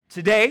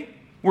Today,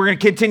 we're going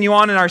to continue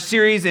on in our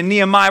series in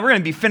Nehemiah. We're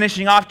going to be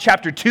finishing off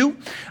chapter 2.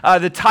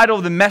 The title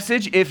of the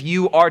message, if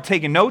you are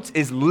taking notes,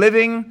 is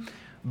Living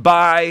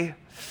by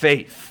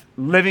Faith.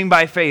 Living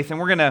by Faith. And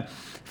we're going to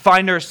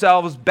find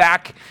ourselves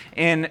back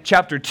in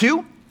chapter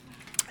 2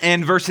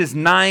 and verses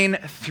 9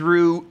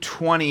 through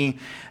 20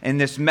 in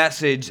this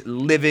message,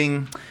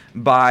 Living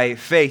by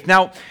Faith.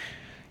 Now,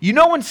 you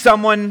know when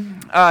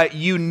someone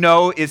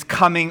is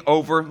coming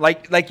over,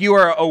 like you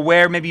are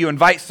aware, maybe you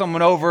invite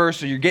someone over,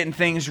 so you're getting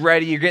things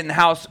ready, you're getting the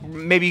house,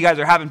 maybe you guys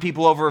are having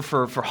people over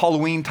for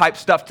Halloween type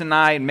stuff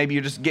tonight, and maybe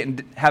you're just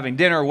having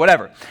dinner or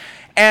whatever.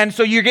 And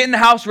so you're getting the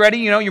house ready,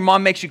 your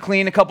mom makes you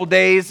clean a couple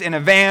days in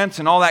advance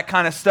and all that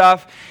kind of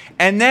stuff.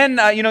 And then,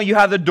 you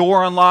have the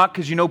door unlocked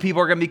because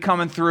people are going to be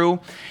coming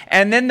through.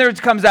 And then there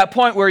comes that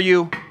point where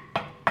you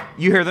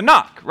hear the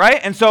knock, right?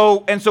 And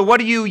so what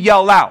do you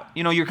yell out?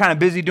 You're kind of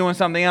busy doing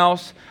something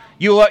else.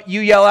 You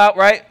yell out,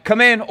 right? Come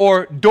in,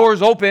 or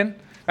doors open,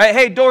 right?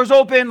 Hey, doors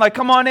open, like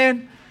come on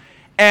in.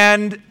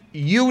 And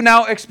you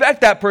now expect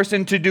that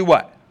person to do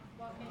what?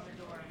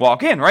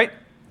 Walk in, right?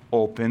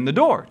 Open the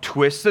door,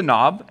 twist the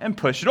knob, and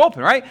push it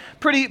open, right?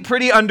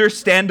 Pretty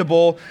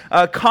understandable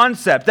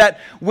concept that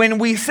when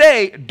we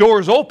say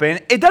doors open,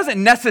 it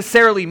doesn't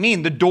necessarily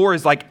mean the door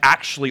is like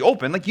actually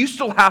open. Like you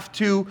still have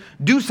to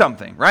do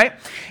something, right?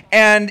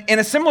 And in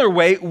a similar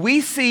way,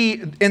 we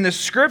see in the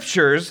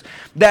scriptures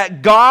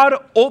that God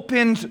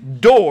opens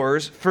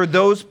doors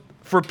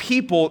for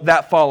people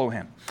that follow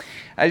him.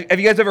 Have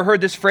you guys ever heard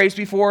this phrase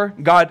before?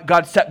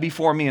 God set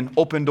before me an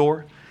open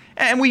door.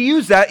 And we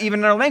use that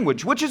even in our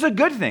language, which is a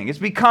good thing. It's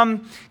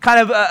become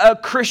kind of a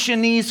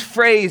Christianese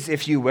phrase,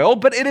 if you will,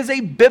 but it is a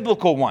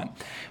biblical one.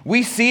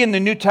 We see in the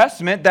New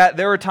Testament that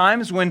there are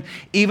times when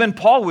even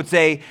Paul would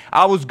say,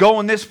 I was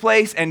going this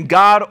place and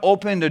God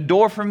opened a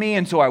door for me,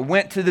 and so I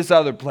went to this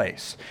other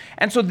place.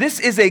 And so this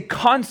is a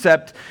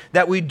concept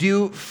that we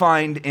do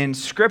find in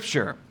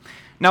Scripture.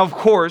 Now, of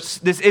course,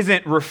 this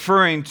isn't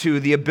referring to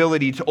the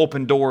ability to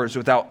open doors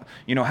without,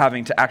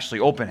 having to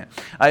actually open it.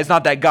 It's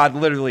not that God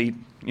literally,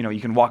 you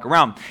can walk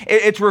around.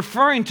 It's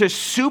referring to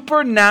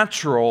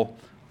supernatural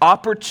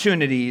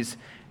opportunities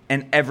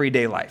in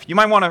everyday life. You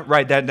might want to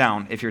write that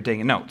down if you're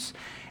taking notes.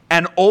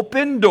 An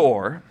open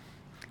door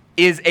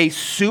is a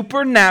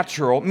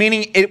supernatural,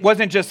 meaning it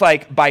wasn't just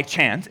like by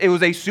chance. It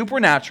was a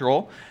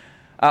supernatural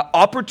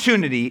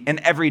opportunity in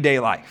everyday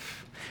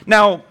life.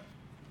 Now,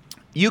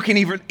 you can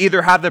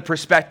either have the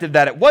perspective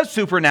that it was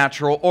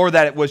supernatural or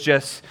that it was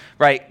just,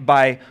 right,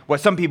 by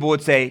what some people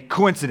would say,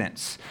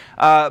 coincidence.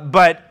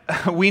 But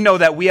we know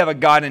that we have a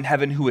God in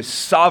heaven who is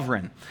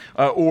sovereign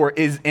or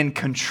is in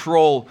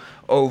control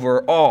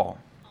over all.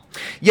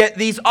 Yet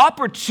these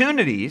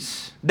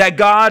opportunities that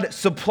God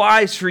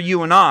supplies for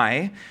you and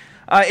I,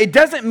 it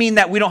doesn't mean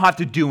that we don't have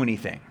to do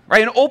anything.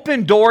 Right? An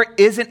open door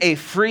isn't a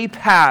free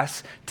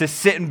pass to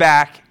sitting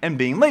back and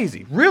being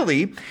lazy.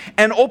 Really,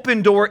 an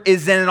open door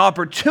is an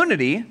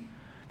opportunity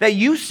that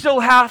you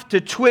still have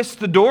to twist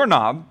the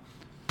doorknob,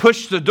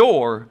 push the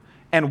door,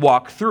 and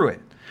walk through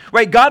it.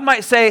 Right? God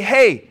might say,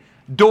 hey,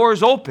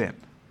 door's open,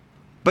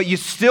 but you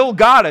still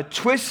got to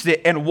twist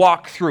it and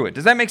walk through it.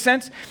 Does that make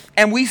sense?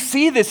 And we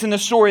see this in the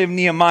story of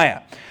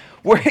Nehemiah,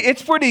 where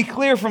it's pretty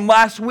clear from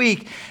last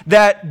week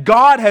that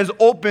God has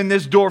opened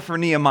this door for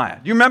Nehemiah.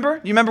 Do you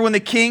remember? You remember when the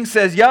king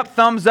says, yep,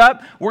 thumbs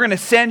up, we're going to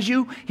send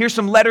you. Here's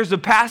some letters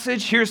of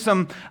passage. Here's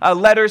some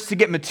letters to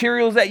get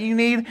materials that you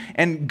need,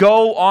 and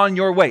go on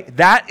your way.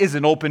 That is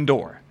an open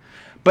door.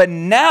 But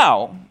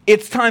now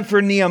it's time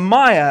for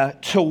Nehemiah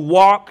to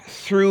walk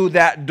through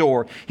that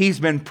door.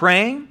 He's been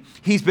praying,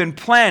 he's been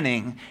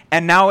planning,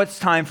 and now it's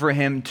time for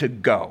him to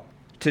go,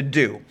 to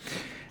do.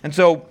 And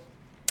so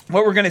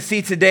what we're going to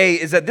see today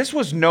is that this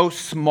was no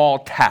small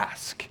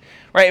task,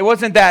 right? It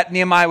wasn't that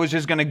Nehemiah was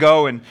just going to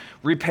go and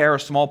repair a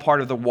small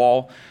part of the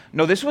wall.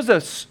 No, this was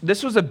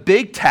a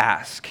big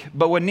task,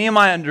 but what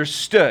Nehemiah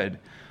understood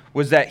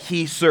was that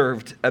he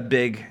served a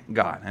big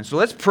God. And so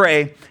let's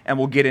pray, and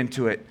we'll get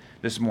into it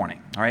this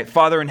morning. All right,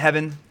 Father in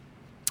heaven,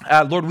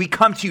 Lord, we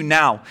come to you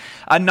now,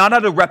 not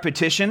out of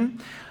repetition,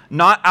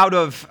 not out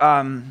of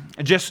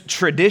just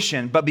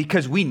tradition, but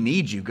because we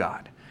need you,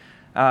 God.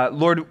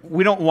 Lord,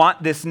 we don't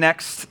want this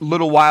next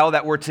little while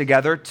that we're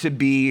together to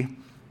be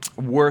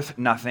worth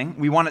nothing.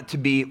 We want it to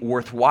be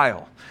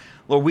worthwhile.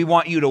 Lord, we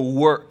want you to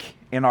work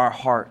in our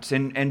hearts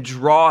and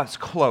draw us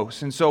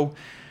close. And so,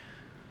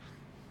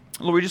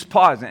 Lord, we just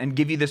pause and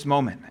give you this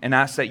moment and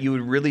ask that you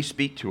would really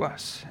speak to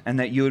us and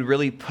that you would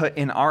really put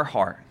in our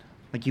heart,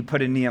 like you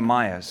put in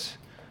Nehemiah's,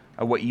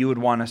 what you would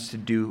want us to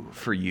do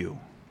for you.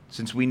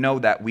 Since we know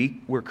that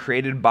we were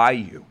created by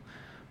you,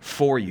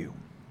 for you,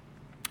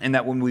 and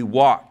that when we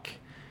walk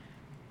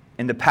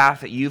in the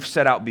path that you've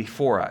set out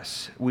before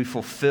us, we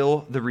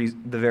fulfill the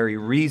very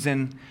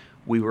reason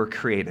we were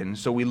created. And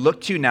so we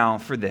look to you now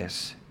for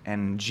this.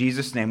 And in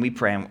Jesus' name we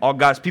pray. And all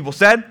God's people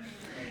said,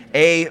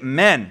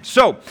 amen.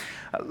 So,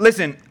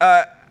 listen,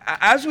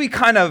 as we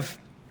kind of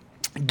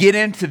get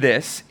into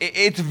this,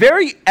 it's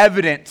very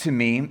evident to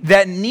me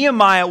that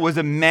Nehemiah was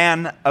a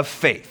man of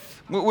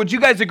faith. Would you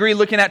guys agree,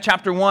 looking at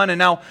chapter 1 and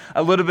now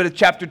a little bit of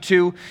chapter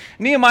 2,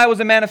 Nehemiah was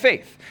a man of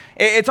faith?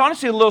 It's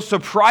honestly a little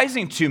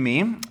surprising to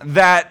me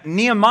that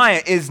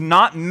Nehemiah is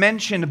not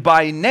mentioned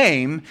by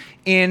name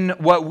in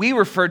what we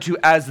refer to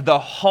as the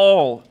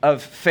Hall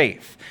of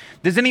Faith.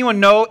 Does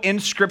anyone know in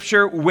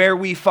Scripture where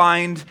we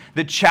find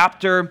the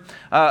chapter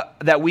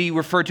that we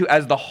refer to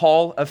as the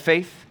Hall of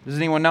Faith? Does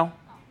anyone know?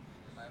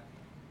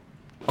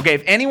 Okay,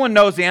 if anyone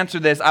knows the answer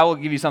to this, I will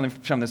give you something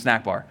from the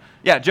snack bar.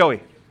 Yeah,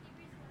 Joey.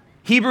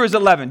 Hebrews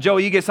 11.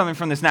 Joey, you get something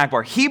from the snack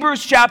bar.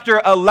 Hebrews chapter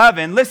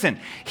 11. Listen,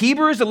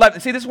 Hebrews 11.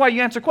 See, this is why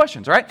you answer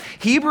questions, all right?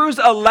 Hebrews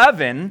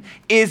 11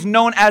 is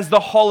known as the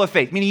Hall of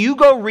Faith. Meaning you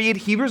go read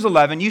Hebrews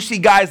 11, you see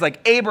guys like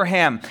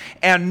Abraham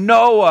and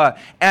Noah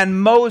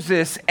and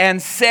Moses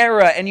and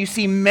Sarah, and you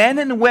see men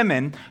and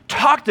women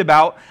talked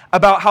about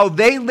how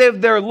they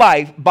lived their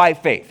life by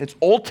faith. It's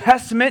Old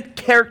Testament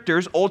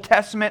characters, Old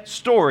Testament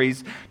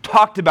stories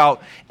talked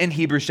about in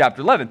Hebrews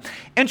chapter 11.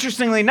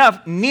 Interestingly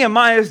enough,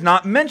 Nehemiah is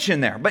not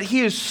mentioned there, but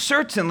he is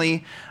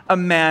certainly a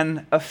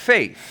man of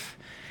faith.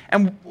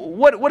 And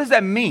what does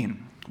that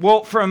mean?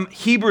 Well, from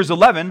Hebrews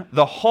 11,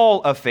 the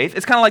Hall of Faith,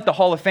 it's kind of like the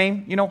Hall of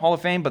Fame, Hall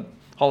of Fame, but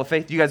Hall of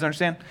Faith. Do you guys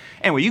understand?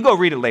 Anyway, you go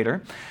read it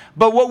later.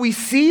 But what we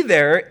see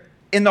there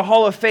in the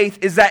Hall of Faith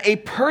is that a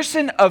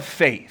person of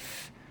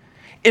faith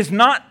is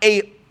not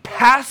a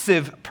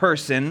passive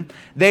person,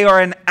 they are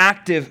an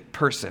active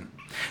person.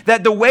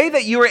 That the way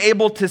that you are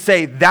able to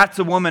say that's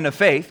a woman of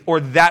faith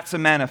or that's a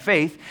man of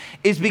faith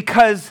is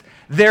because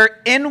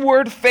their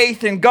inward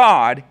faith in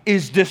God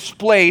is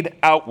displayed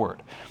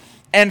outward.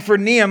 And for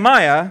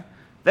Nehemiah,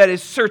 that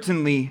is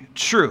certainly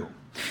true.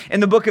 In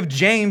the book of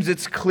James,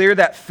 it's clear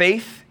that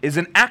faith is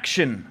an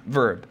action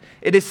verb.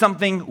 It is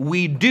something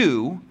we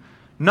do,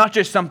 not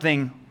just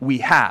something we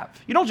have.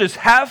 You don't just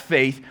have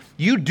faith,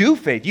 you do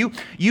faith.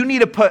 You need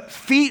to put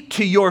feet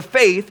to your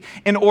faith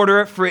in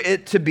order for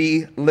it to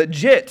be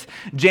legit.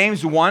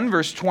 James 1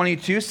 verse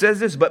 22 says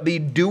this, but be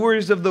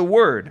doers of the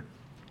word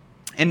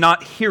and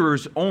not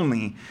hearers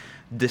only,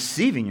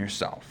 deceiving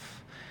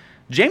yourself.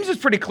 James is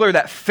pretty clear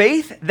that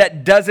faith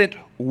that doesn't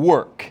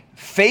work,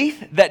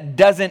 faith that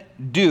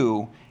doesn't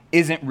do,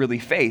 isn't really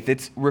faith.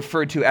 It's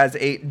referred to as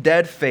a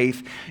dead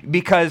faith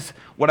because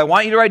what I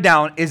want you to write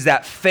down is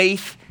that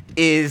faith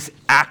is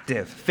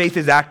active. Faith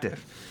is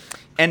active.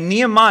 And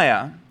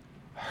Nehemiah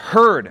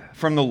heard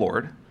from the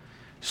Lord,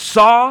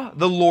 saw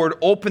the Lord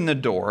open the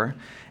door,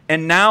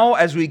 and now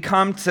as we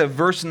come to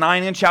verse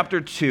 9 in chapter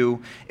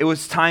 2, it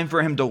was time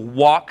for him to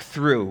walk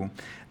through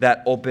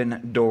that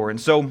open door. And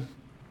so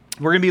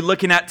we're going to be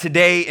looking at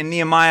today in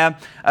Nehemiah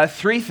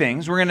three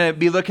things. We're going to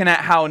be looking at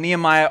how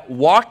Nehemiah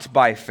walked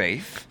by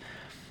faith,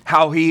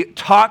 how he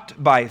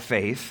talked by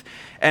faith,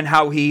 and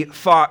how he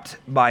fought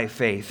by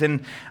faith.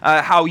 And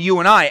how you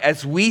and I,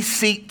 as we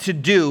seek to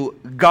do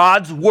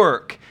God's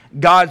work,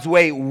 God's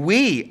way,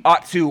 we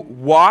ought to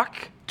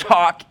walk,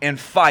 talk, and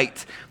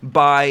fight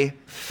by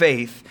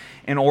faith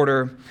in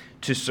order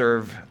to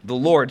serve the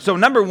Lord. So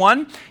number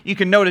one, you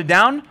can note it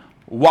down,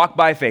 walk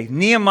by faith.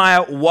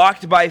 Nehemiah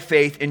walked by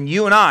faith, and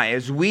you and I,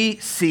 as we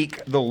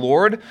seek the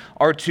Lord,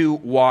 are to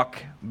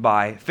walk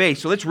by faith.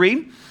 So let's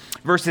read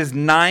verses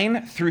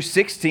 9 through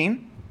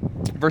 16.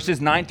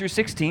 Verses 9 through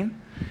 16.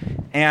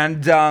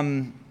 And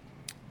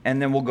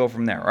then we'll go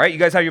from there. All right, you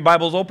guys have your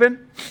Bibles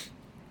open?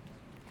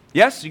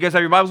 Yes, you guys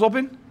have your Bibles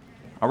open?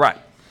 All right.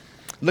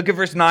 Look at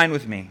verse 9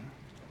 with me.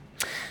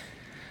 It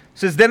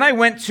says, then I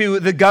went to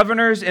the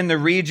governors in the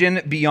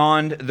region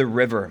beyond the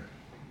river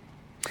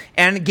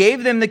and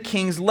gave them the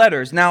king's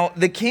letters. Now,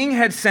 the king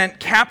had sent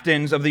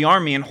captains of the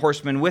army and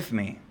horsemen with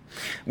me.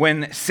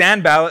 When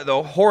Sanballat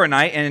the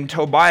Horonite and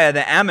Tobiah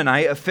the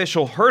Ammonite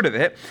official heard of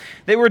it,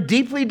 they were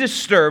deeply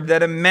disturbed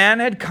that a man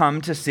had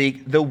come to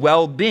seek the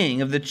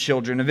well-being of the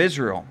children of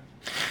Israel.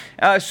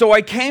 So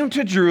I came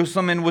to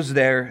Jerusalem and was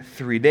there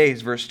 3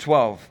 days. Verse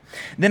 12.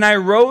 Then I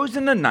rose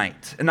in the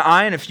night, and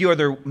I and a few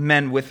other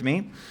men with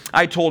me.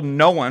 I told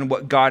no one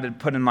what God had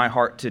put in my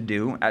heart to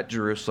do at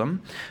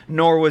Jerusalem,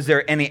 nor was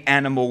there any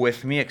animal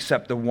with me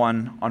except the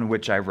one on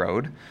which I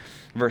rode.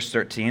 Verse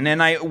 13,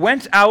 and I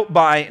went out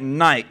by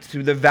night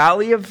through the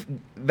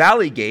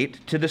valley gate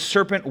to the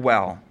serpent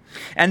well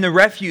and the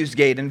refuse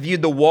gate and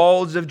viewed the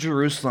walls of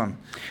Jerusalem,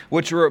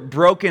 which were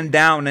broken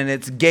down, and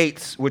its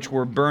gates, which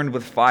were burned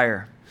with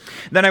fire.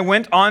 Then I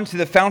went on to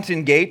the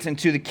fountain gate and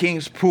to the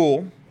king's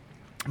pool,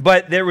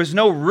 but there was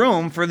no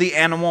room for the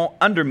animal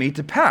under me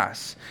to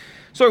pass.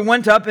 So I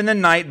went up in the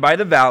night by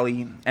the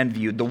valley and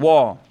viewed the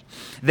wall.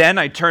 Then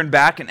I turned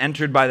back and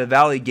entered by the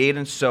valley gate,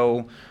 and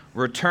so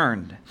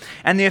returned.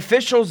 And the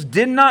officials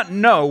did not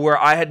know where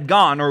I had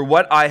gone or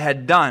what I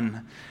had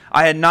done.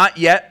 I had not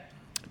yet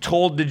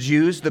told the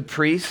Jews, the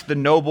priests, the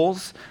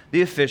nobles,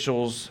 the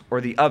officials, or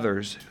the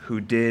others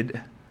who did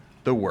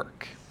the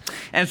work.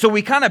 And so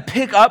we kind of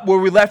pick up where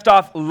we left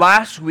off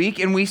last week,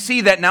 and we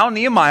see that now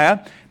Nehemiah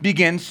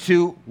begins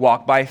to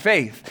walk by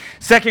faith.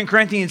 2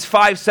 Corinthians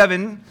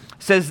 5:7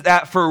 says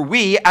that for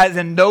we, as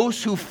in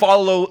those who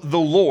follow the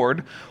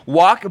Lord,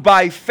 walk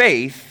by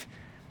faith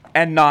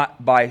and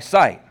not by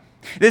sight.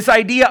 This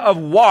idea of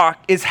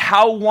walk is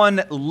how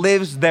one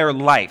lives their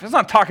life. It's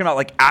not talking about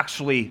like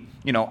actually,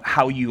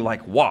 how you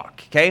like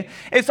walk, okay?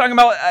 It's talking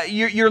about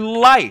your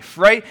life,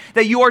 right?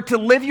 That you are to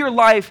live your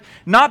life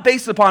not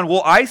based upon,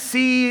 well, I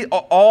see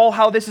all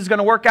how this is going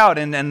to work out,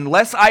 and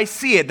unless I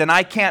see it, then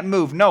I can't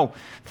move. No,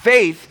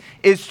 faith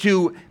is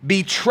to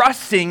be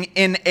trusting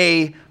in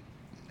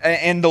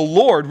the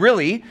Lord,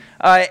 really,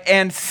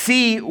 and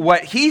see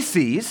what He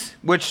sees,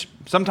 which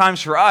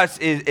sometimes for us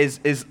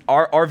is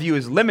our view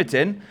is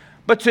limited,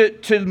 but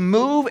to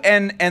move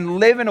and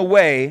live in a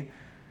way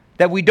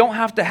that we don't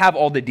have to have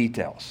all the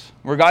details.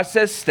 Where God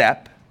says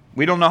step,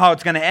 we don't know how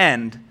it's going to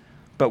end,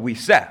 but we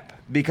step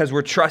because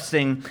we're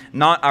trusting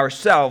not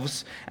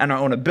ourselves and our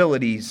own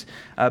abilities,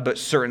 but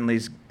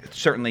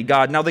certainly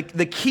God. Now,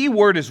 the key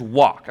word is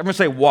walk. I'm going to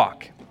say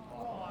walk.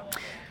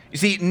 You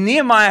see,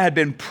 Nehemiah had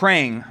been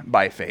praying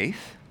by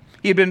faith.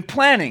 He had been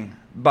planning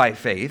by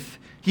faith.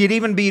 He had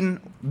even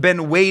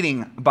been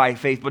waiting by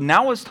faith. But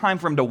now it's time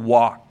for him to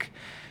walk.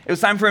 It was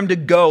time for him to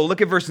go.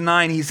 Look at verse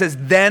 9. He says,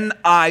 then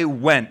I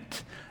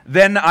went.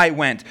 Then I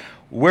went.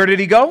 Where did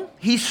he go?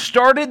 He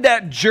started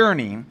that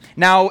journey.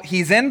 Now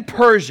he's in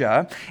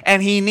Persia,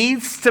 and he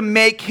needs to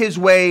make his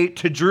way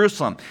to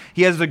Jerusalem.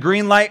 He has the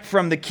green light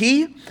from the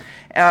king,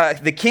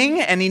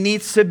 and he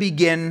needs to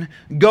begin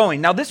going.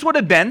 Now this would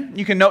have been,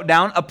 you can note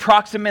down,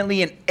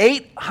 approximately an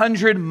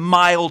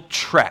 800-mile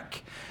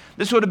trek.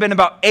 This would have been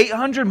about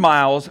 800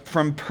 miles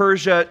from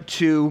Persia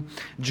to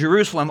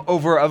Jerusalem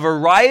over a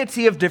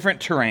variety of different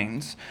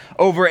terrains,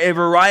 over a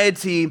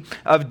variety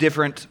of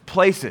different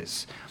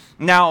places.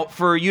 Now,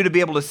 for you to be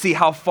able to see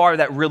how far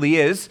that really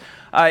is,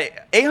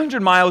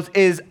 800 miles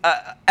is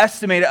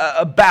estimated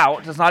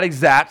about, it's not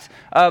exact,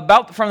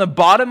 about from the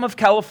bottom of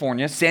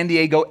California, San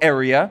Diego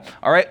area,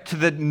 all right, to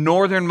the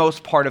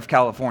northernmost part of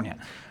California,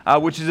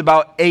 which is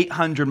about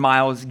 800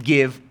 miles,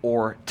 give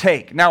or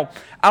take. Now,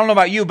 I don't know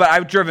about you, but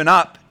I've driven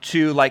up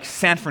to like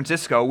San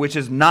Francisco, which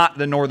is not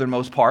the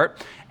northernmost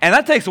part, and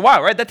that takes a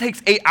while, right? That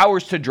takes 8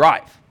 hours to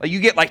drive. Like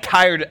you get like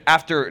tired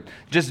after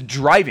just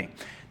driving.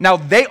 Now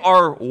they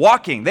are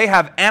walking. They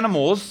have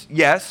animals,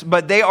 yes,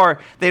 but they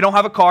don't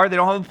have a car. They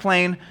don't have a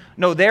plane.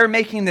 No, they're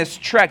making this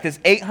trek, this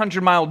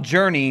 800-mile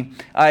journey,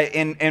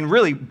 and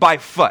really by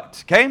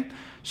foot. Okay,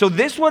 so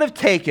this would have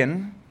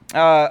taken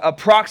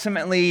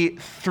approximately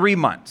 3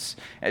 months,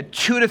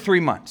 2 to 3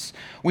 months.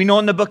 We know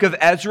in the book of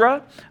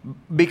Ezra,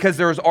 because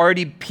there was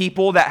already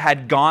people that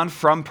had gone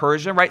from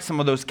Persia, right? Some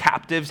of those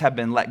captives have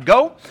been let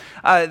go.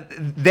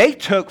 They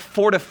took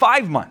 4 to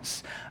 5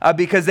 months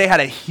because they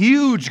had a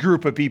huge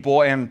group of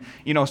people, and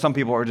some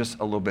people are just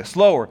a little bit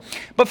slower.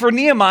 But for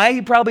Nehemiah,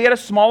 he probably had a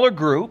smaller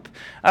group,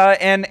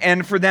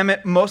 and for them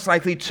it most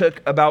likely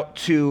took about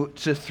 2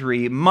 to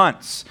 3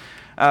 months.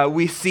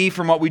 We see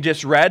from what we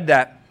just read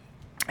that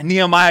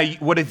Nehemiah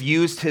would have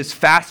used his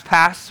fast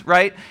pass,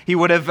 right? He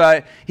would have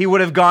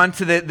gone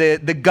to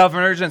the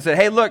governors and said,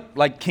 hey, look,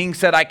 like King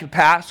said I could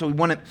pass, so we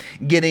wouldn't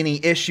get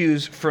any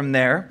issues from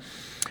there.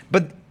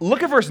 But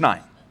look at verse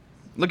 9.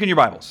 Look in your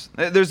Bibles.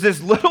 There's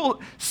this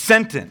little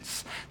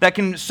sentence that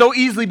can so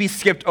easily be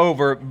skipped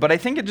over, but I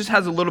think it just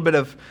has a little bit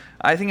of,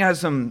 I think it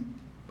has some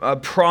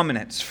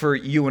prominence for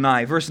you and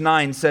I. Verse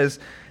 9 says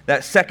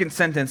that second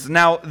sentence,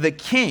 now the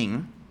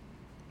king,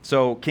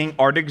 so King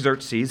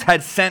Artaxerxes,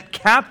 had sent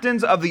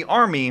captains of the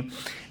army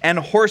and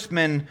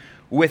horsemen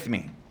with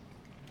me.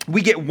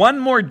 We get one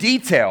more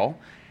detail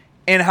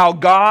in how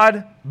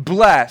God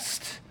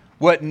blessed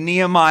what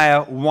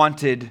Nehemiah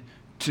wanted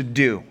to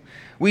do.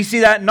 We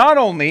see that not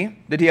only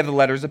did he have the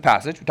letters of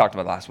passage, we talked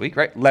about last week,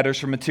 right? Letters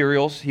for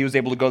materials. He was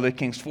able to go to the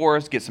king's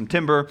forest, get some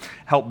timber,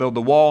 help build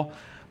the wall.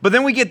 But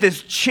then we get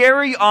this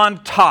cherry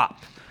on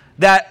top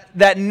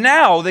that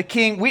now the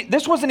king,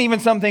 this wasn't even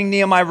something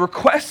Nehemiah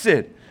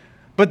requested.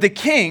 But the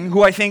king,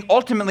 who I think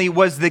ultimately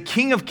was the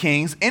king of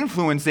kings,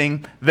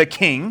 influencing the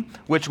king,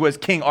 which was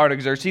King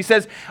Artaxerxes, he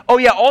says, oh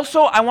yeah,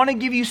 also I want to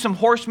give you some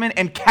horsemen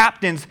and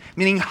captains,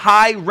 meaning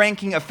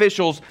high-ranking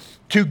officials,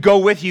 to go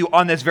with you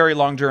on this very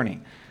long journey.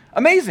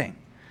 Amazing.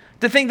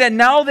 To think that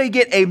now they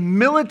get a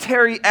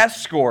military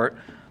escort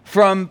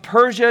from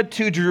Persia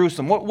to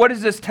Jerusalem. What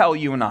does this tell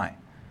you and I?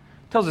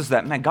 It tells us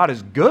that, man, God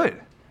is good,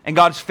 and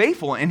God's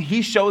faithful, and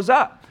He shows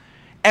up.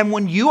 And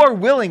when you are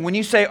willing, when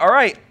you say, all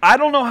right, I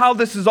don't know how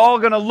this is all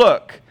going to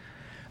look.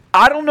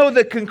 I don't know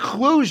the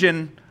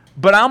conclusion,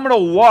 but I'm going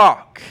to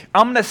walk.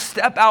 I'm going to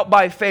step out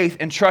by faith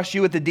and trust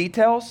you with the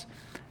details.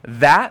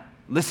 That's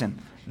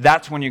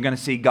when you're going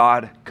to see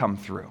God come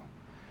through.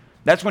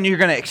 That's when you're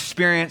going to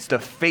experience the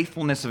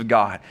faithfulness of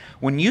God.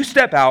 When you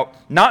step out,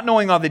 not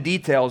knowing all the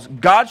details,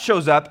 God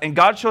shows up, and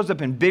God shows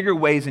up in bigger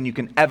ways than you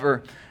can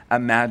ever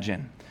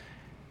imagine.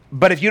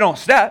 But if you don't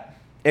step,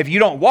 if you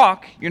don't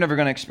walk, you're never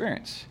going to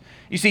experience.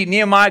 You see,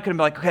 Nehemiah could have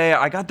been like, okay,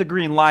 I got the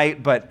green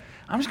light, but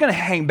I'm just going to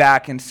hang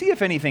back and see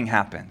if anything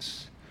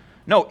happens.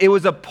 No, it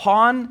was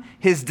upon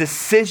his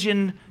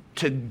decision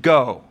to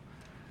go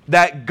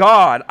that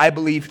God, I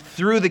believe,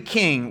 through the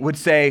king would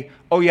say,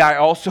 oh yeah, I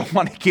also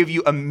want to give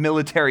you a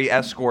military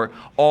escort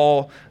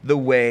all the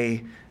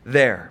way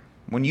there.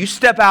 When you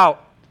step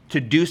out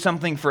to do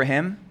something for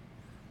him,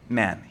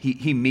 man.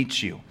 He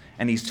meets you,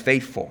 and he's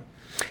faithful.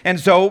 And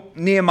so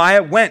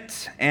Nehemiah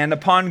went, and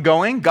upon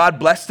going, God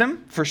blessed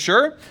him for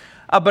sure.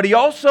 But he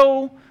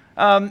also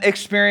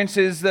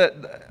experiences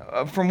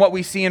from what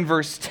we see in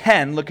verse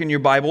 10, look in your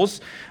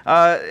Bibles,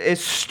 it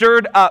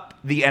stirred up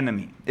the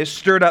enemy. It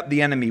stirred up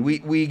the enemy.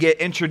 We get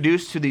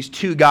introduced to these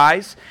two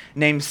guys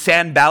named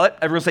Sanballat.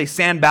 Everyone say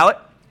Sanballat.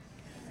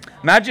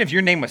 Imagine if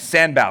your name was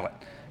Sanballat.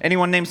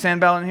 Anyone named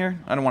Sanballat in here?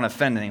 I don't want to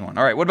offend anyone.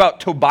 All right, what about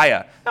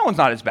Tobiah? That one's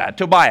not as bad.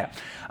 Tobiah.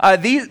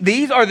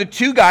 These are the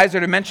two guys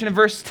that are mentioned in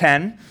verse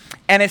 10.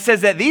 And it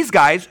says that these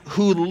guys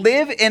who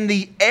live in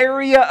the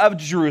area of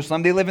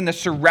Jerusalem, they live in the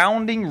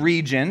surrounding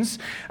regions.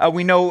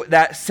 We know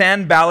that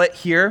Sanballat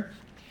here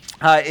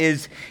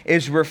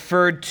is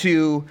referred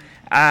to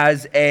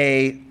as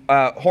a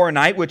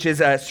Horonite, which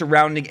is a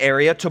surrounding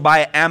area.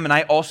 Tobiah,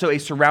 Ammonite, also a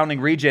surrounding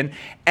region.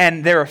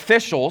 And they're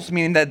officials,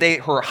 meaning that they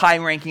were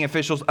high-ranking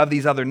officials of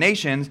these other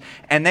nations.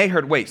 And they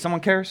heard, wait, someone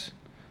cares?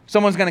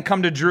 Someone's going to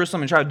come to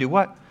Jerusalem and try to do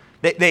what?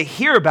 They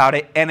hear about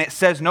it, and it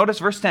says, notice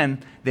verse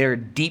 10, they're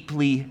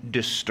deeply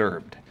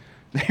disturbed.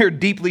 They're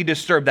deeply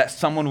disturbed that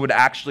someone would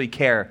actually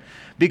care.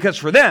 Because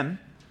for them,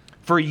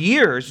 for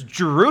years,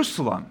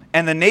 Jerusalem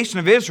and the nation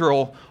of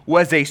Israel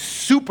was a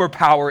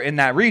superpower in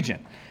that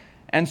region.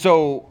 And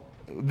so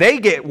they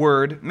get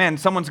word, man,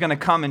 someone's going to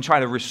come and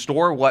try to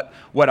restore what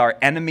our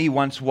enemy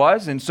once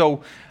was. And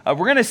so we're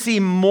going to see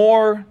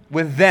more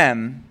with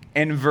them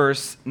in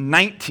verse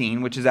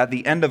 19, which is at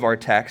the end of our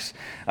text.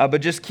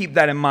 But just keep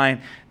that in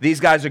mind.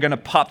 These guys are going to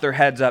pop their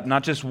heads up,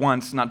 not just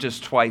once, not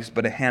just twice,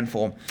 but a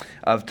handful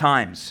of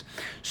times.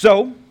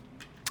 So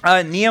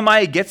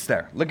Nehemiah gets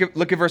there.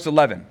 Look at verse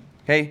 11.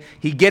 Okay,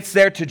 he gets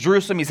there to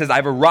Jerusalem. He says,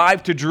 I've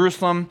arrived to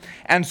Jerusalem.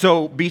 And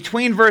so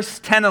between verse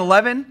 10 and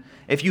 11,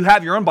 if you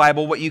have your own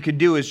Bible, what you could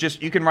do is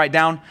you can write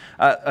down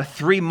a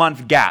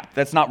 3-month gap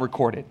that's not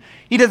recorded.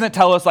 He doesn't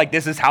tell us like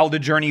this is how the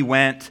journey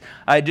went.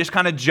 It just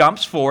kind of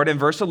jumps forward. In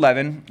verse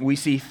 11, we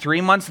see 3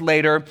 months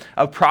later,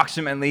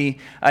 approximately,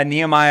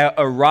 Nehemiah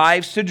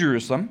arrives to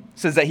Jerusalem. It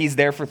says that he's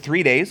there for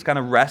 3 days, kind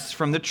of rests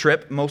from the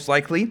trip, most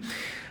likely.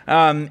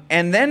 And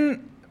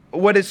then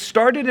what is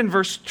started in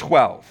verse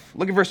 12.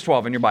 Look at verse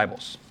 12 in your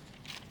Bibles.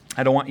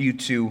 I don't want you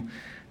to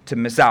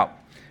miss out.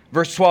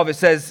 Verse 12, it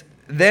says,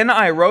 then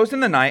I arose in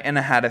the night and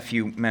I had a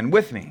few men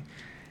with me.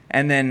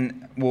 And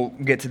then we'll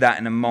get to that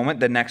in a moment,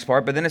 the next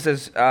part. But then it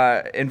says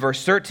in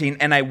verse 13,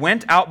 and I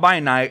went out by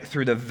night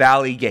through the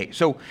valley gate.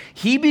 So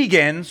he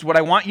begins, what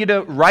I want you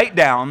to write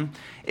down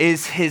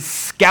is his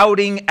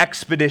scouting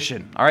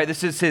expedition. All right,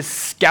 this is his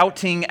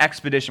scouting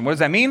expedition. What does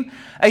that mean?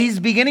 He's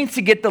beginning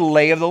to get the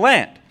lay of the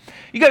land.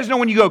 You guys know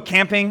when you go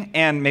camping,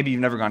 and maybe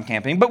you've never gone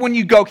camping, but when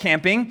you go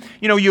camping,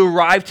 you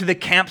arrive to the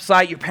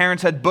campsite, your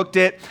parents had booked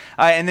it,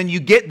 and then you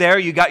get there,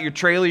 you got your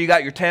trailer, you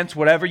got your tents,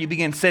 whatever, you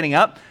begin setting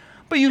up,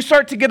 but you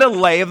start to get a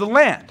lay of the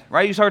land,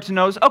 right? You start to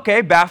notice,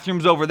 okay,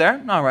 bathroom's over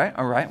there, all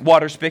right,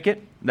 water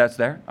spigot, that's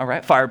there, all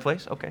right,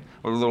 fireplace, okay,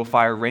 or a little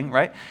fire ring,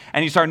 right?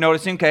 And you start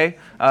noticing, okay,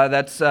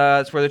 that's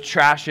where the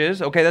trash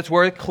is, okay, that's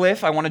where the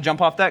cliff, I want to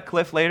jump off that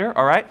cliff later,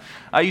 all right?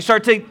 You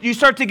start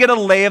to get a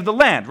lay of the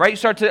land, right? You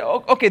start to,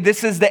 okay,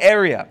 this is the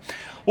area.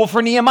 Well,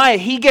 for Nehemiah,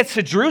 he gets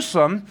to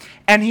Jerusalem,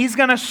 and he's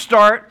going to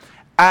start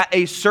at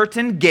a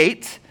certain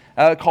gate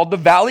called the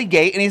Valley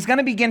Gate, and he's going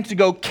to begin to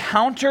go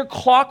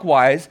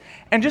counterclockwise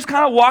and just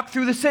kind of walk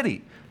through the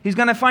city. He's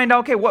going to find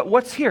out, okay,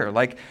 what's here?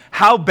 Like,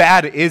 how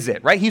bad is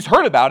it, right? He's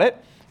heard about it.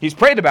 He's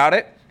prayed about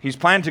it. He's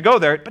planned to go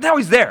there, but now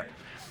he's there.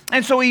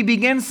 And so he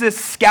begins this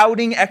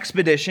scouting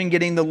expedition,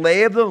 getting the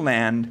lay of the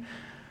land.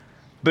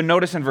 But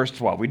notice in verse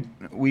 12,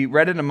 we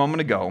read it a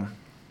moment ago.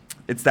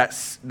 It's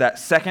that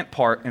second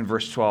part in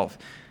verse 12.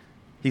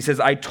 He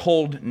says, I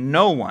told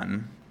no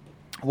one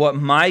what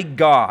my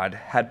God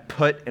had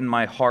put in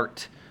my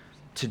heart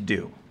to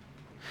do.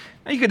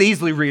 Now you could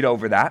easily read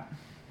over that,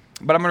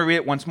 but I'm going to read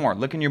it once more.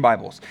 Look in your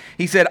Bibles.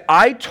 He said,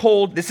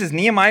 this is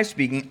Nehemiah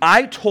speaking,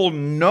 I told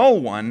no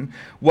one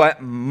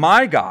what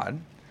my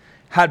God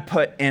had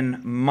put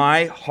in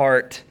my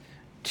heart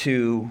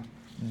to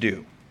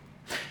do.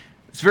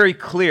 It's very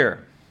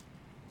clear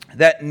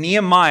that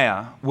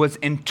Nehemiah was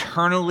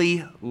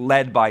internally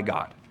led by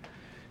God.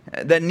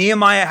 That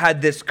Nehemiah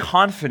had this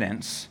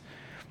confidence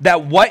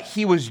that what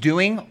he was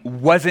doing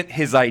wasn't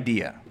his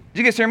idea. Did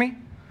you guys hear me?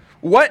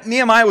 What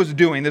Nehemiah was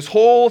doing, this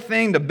whole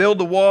thing to build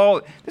the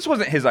wall, this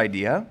wasn't his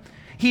idea.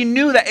 He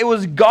knew that it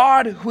was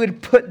God who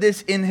had put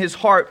this in his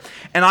heart.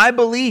 And I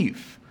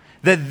believe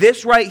that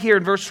this right here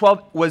in verse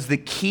 12 was the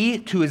key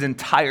to his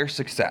entire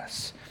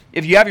success.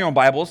 If you have your own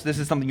Bibles, this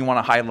is something you want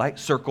to highlight,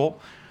 circle.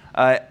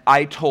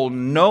 I told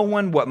no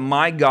one what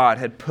my God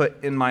had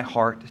put in my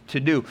heart to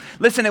do.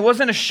 Listen, it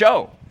wasn't a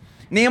show.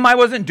 Nehemiah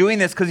wasn't doing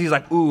this because he's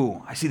like,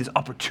 ooh, I see this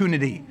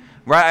opportunity,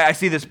 right? I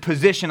see this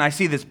position. I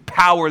see this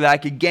power that I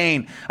could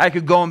gain. I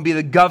could go and be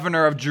the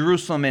governor of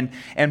Jerusalem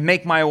and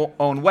make my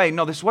own way.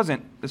 No, this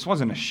wasn't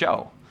a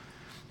show.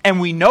 And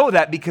we know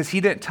that because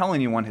he didn't tell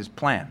anyone his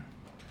plan.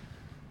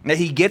 That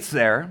he gets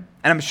there,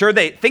 and I'm sure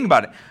think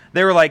about it.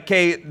 They were like,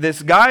 okay,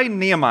 this guy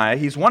Nehemiah,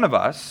 he's one of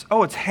us.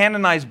 Oh, it's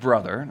Hananiah's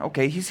brother.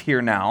 Okay, he's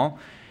here now.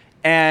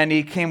 and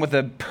he came with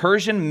a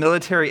Persian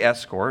military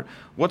escort.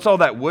 What's all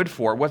that wood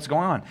for? What's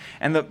going on?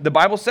 And the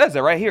Bible says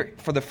that right here.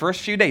 For the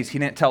first few days, he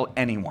didn't tell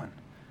anyone.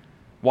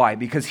 Why?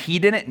 Because he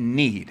didn't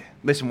need,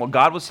 listen, what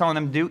God was telling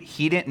him to do,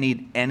 he didn't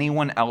need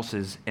anyone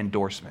else's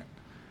endorsement.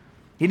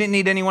 He didn't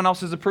need anyone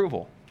else's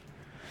approval.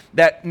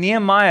 That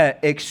Nehemiah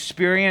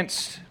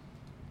experienced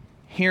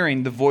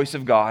hearing the voice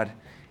of God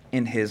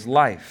in his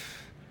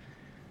life.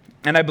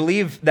 And I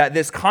believe that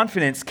this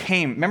confidence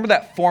came, remember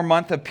that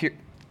 4-month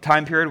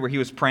time period where he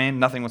was praying,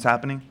 nothing was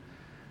happening?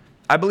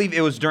 I believe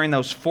it was during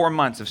those 4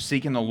 months of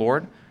seeking the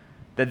Lord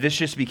that this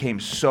just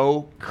became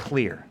so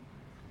clear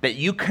that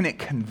you couldn't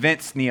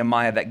convince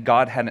Nehemiah that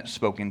God hadn't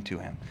spoken to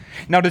him.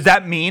 Now, does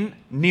that mean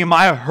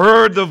Nehemiah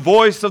heard the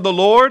voice of the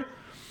Lord?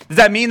 Does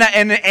that mean that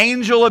an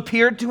angel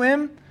appeared to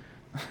him?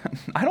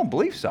 I don't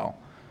believe so.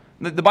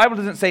 The Bible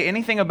doesn't say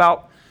anything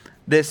about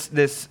this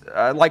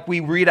like we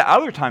read at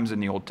other times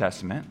in the Old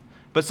Testament,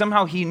 but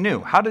somehow he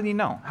knew. How did he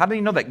know? How did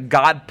he know that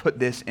God put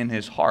this in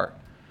his heart?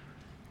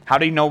 How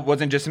did he know it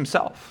wasn't just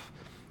himself?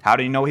 How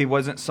did he know he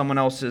wasn't someone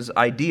else's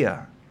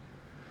idea?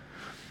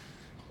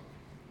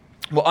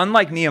 Well,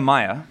 unlike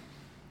Nehemiah,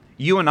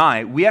 you and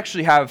I, we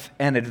actually have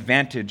an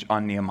advantage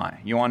on Nehemiah.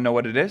 You want to know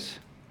what it is?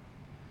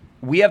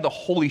 We have the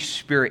Holy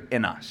Spirit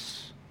in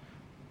us.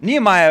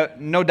 Nehemiah,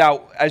 no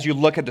doubt, as you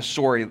look at the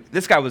story,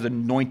 this guy was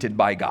anointed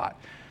by God.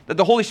 That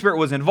the Holy Spirit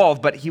was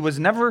involved, but he was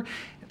never,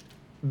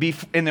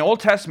 in the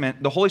Old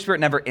Testament, the Holy Spirit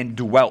never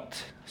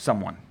indwelt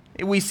someone.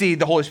 We see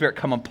the Holy Spirit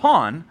come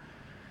upon,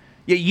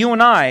 yet you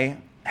and I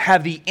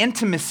have the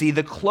intimacy,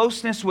 the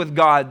closeness with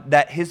God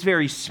that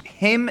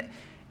him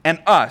and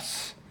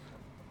us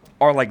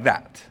are like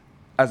that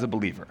as a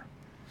believer.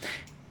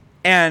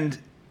 And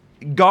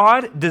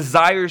God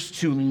desires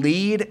to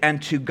lead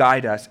and to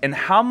guide us. And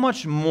how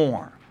much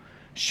more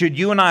should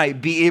you and I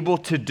be able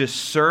to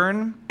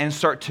discern and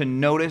start to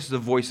notice the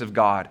voice of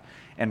God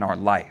in our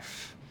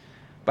life?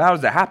 But how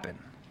does that happen?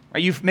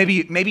 Right?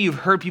 Maybe you've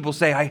heard people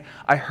say,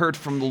 I heard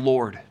from the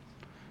Lord.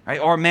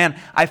 Right? Or man,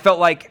 I felt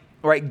like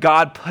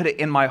God put it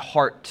in my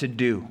heart to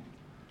do.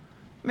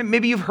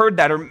 Maybe you've heard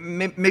that, or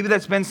maybe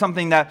that's been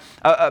something that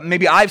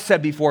maybe I've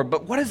said before,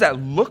 but what does that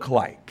look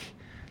like?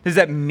 Does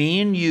that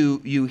mean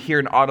you hear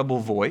an audible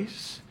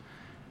voice?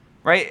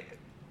 Right?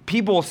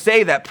 People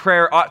say that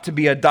prayer ought to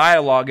be a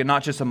dialogue and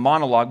not just a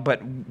monologue,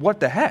 but what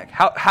the heck?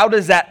 How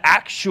does that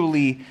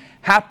actually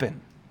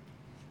happen?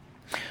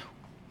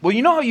 Well,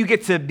 you know how you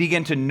get to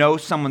begin to know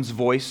someone's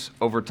voice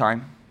over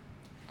time?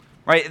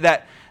 Right?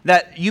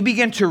 That you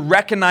begin to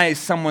recognize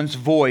someone's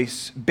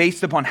voice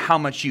based upon how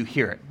much you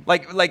hear it.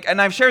 Like,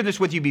 and I've shared this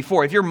with you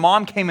before. If your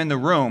mom came in the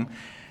room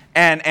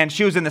and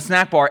she was in the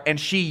snack bar and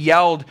she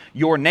yelled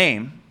your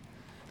name,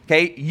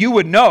 okay, you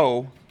would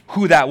know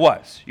who that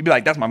was. You'd be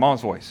like, that's my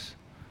mom's voice,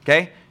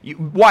 okay?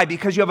 Why?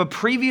 Because you have a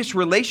previous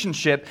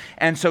relationship,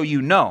 and so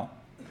you know.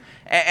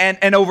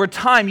 And over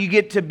time, you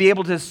get to be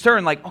able to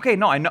discern, like, okay,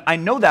 no, I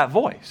know that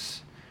voice.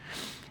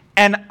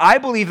 And I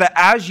believe that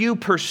as you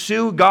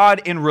pursue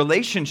God in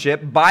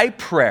relationship by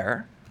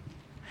prayer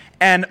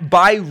and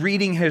by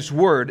reading his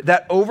word,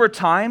 that over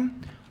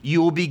time,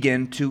 you will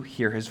begin to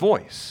hear his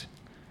voice.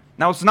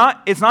 Now, it's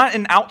not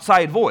an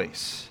outside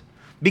voice,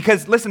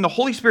 because listen, the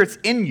Holy Spirit's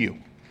in you,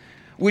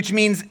 which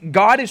means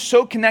God is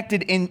so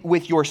connected in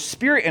with your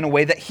spirit in a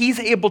way that he's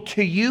able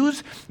to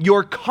use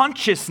your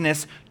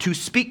consciousness to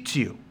speak to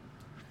you.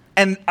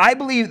 And I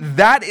believe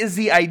that is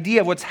the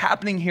idea of what's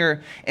happening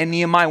here in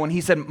Nehemiah when he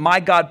said, my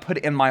God put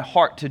it in my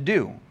heart to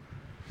do.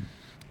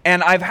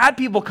 And I've had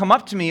people come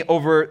up to me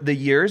over the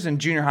years, and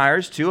junior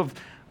hires too, of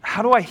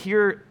how do I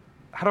hear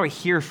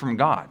from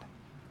God?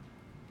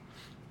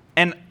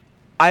 And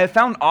I have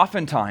found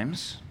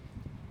oftentimes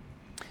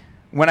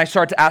when I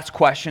start to ask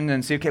questions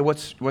and say, okay,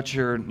 what's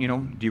your,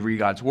 do you read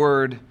God's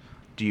word?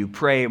 Do you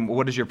pray?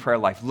 What does your prayer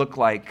life look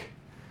like?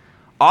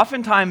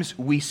 Oftentimes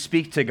we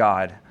speak to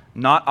God.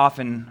 Not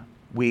often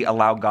we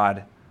allow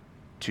God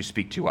to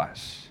speak to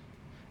us.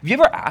 Have you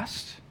ever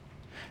asked?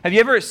 Have you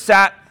ever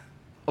sat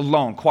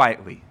alone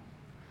quietly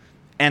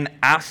and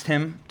asked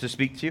him to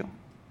speak to you?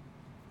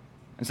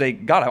 And say,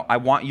 God, I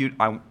want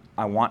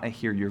to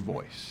hear your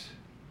voice.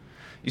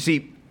 You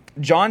see,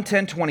 John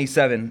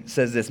 10:27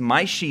 says this,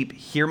 my sheep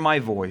hear my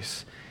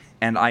voice,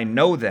 and I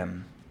know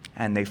them,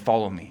 and they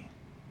follow me.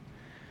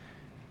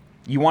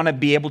 You want to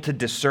be able to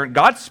discern.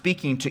 God's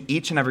speaking to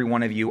each and every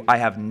one of you. I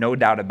have no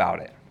doubt about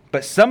it.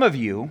 But some of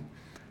you,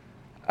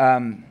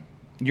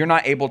 you're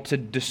not able to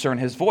discern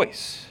his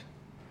voice,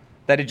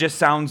 that it just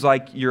sounds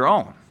like your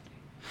own.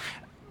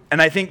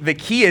 And I think the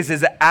key is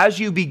that as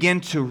you begin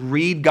to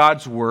read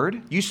God's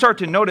word, you start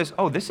to notice,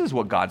 oh, this is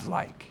what God's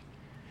like.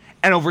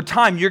 And over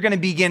time, you're going to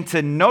begin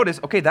to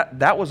notice, okay,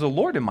 that was the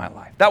Lord in my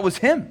life. That was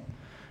him.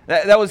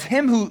 That was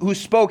him who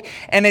spoke.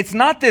 And it's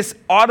not this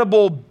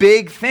audible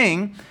big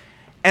thing,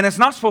 and it's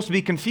not supposed to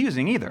be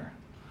confusing either.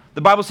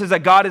 The Bible says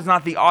that God is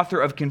not the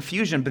author of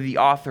confusion, but the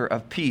author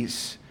of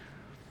peace.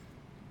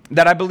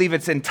 That I believe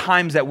it's in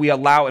times that we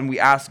allow and we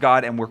ask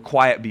God and we're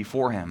quiet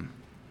before him,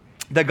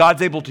 that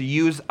God's able to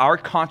use our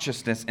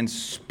consciousness and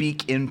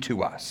speak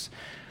into us.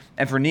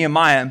 And for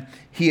Nehemiah,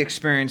 he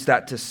experienced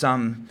that to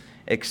some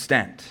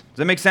extent. Does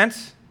that make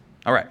sense?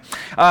 All right.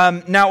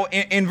 Now,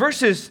 in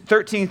verses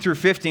 13 through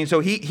 15, so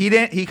he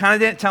kind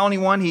of didn't tell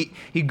anyone.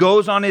 He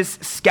goes on his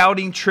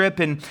scouting trip,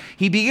 and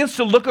he begins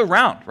to look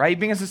around, right? He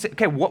begins to say,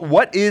 okay,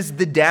 what is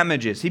the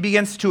damages? He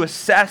begins to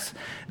assess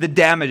the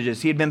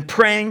damages. He had been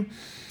praying,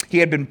 he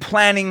had been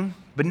planning,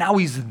 but now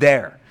he's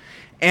there.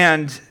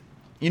 And,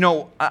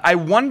 I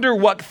wonder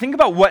think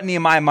about what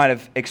Nehemiah might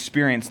have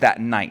experienced that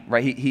night,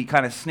 right? He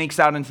kind of sneaks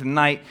out into the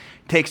night,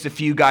 takes a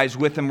few guys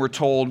with him, we're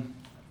told,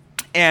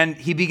 and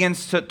he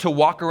begins to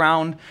walk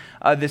around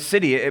the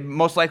city. It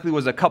most likely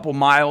was a couple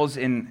miles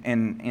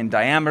in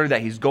diameter that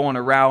he's going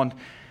around.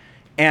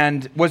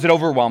 And was it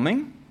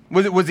overwhelming?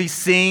 Was he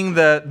seeing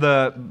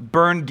the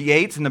burned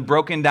gates and the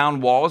broken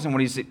down walls? And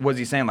was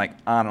he saying, like,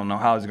 I don't know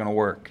how it's going to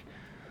work?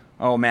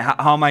 Oh, man,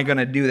 how am I going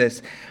to do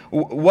this?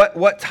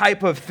 What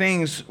type of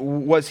things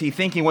was he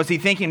thinking? Was he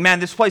thinking,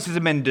 man, this place has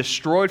been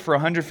destroyed for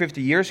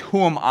 150 years. Who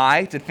am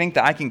I to think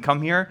that I can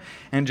come here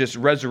and just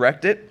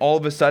resurrect it all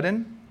of a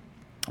sudden?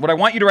 What I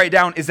want you to write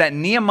down is that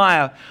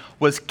Nehemiah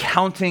was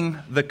counting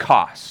the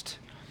cost.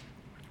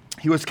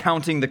 He was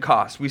counting the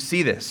cost. We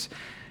see this.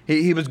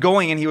 He was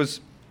going and he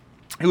was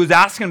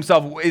asking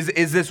himself,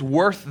 is this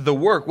worth the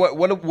work?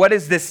 What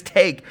does this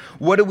take?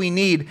 What do we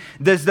need?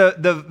 Does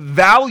the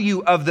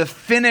value of the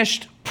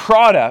finished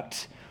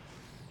product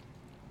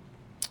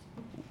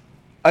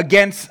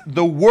against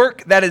the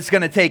work that it's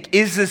going to take,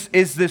 is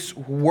this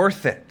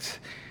worth it?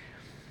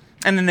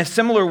 And in a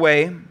similar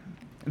way,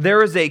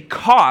 there is a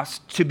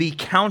cost to be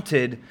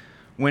counted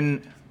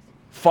when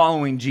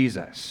following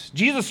Jesus.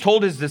 Jesus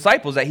told his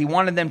disciples that he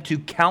wanted them to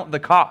count the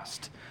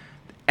cost.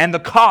 And the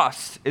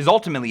cost is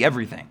ultimately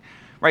everything,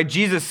 right?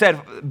 Jesus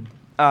said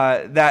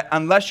that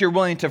unless you're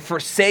willing to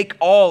forsake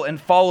all and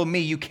follow me,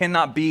 you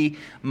cannot be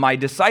my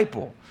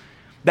disciple.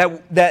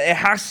 That it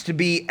has to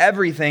be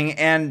everything,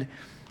 and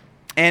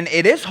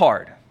it is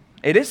hard.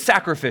 It is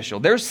sacrificial.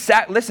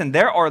 Listen,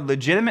 there are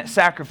legitimate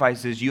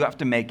sacrifices you have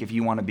to make if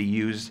you want to be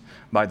used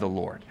by the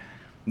Lord.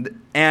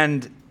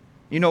 And,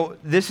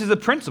 this is a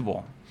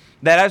principle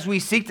that as we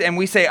seek and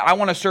we say, I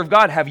want to serve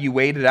God, have you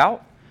weighed it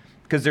out?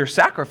 Because there's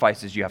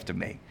sacrifices you have to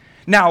make.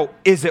 Now,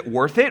 is it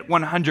worth it?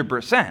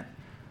 100%.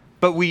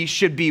 But we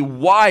should be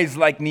wise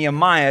like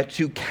Nehemiah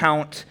to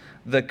count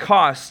the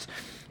cost.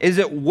 Is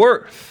it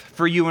worth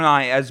for you and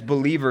I as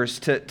believers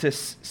to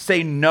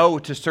say no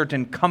to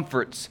certain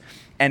comforts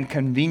and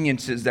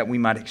conveniences that we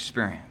might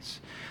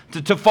experience?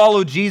 To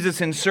follow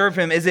Jesus and serve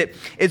him, is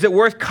it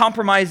worth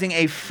compromising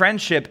a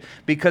friendship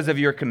because of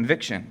your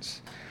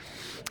convictions?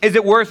 Is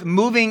it worth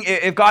moving,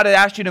 if God had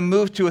asked you to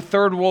move to a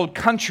third world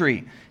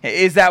country,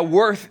 is that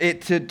worth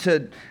it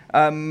to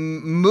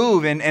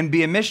move and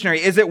be a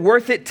missionary? Is it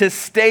worth it to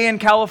stay in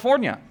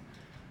California?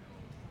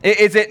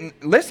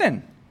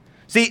 Listen,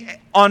 see,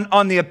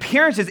 on the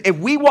appearances, if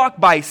we walk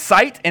by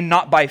sight and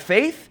not by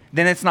faith,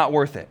 then it's not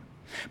worth it.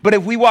 But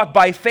if we walk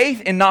by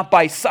faith and not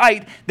by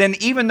sight, then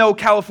even though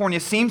California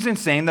seems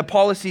insane, the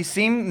policies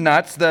seem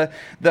nuts, the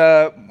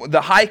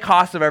high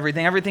cost of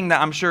everything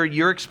that I'm sure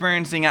you're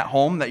experiencing at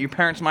home, that your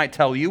parents might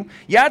tell you,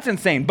 yeah, it's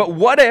insane. But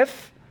what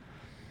if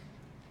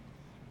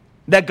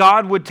that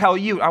God would tell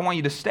you, I want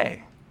you to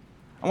stay.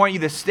 I want you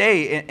to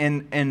stay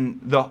in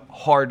the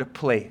hard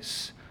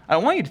place. I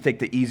don't want you to take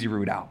the easy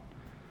route out.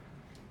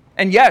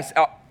 And yes,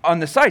 on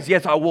the sides,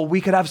 yes, well,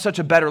 we could have such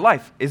a better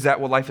life. Is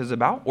that what life is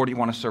about? Or do you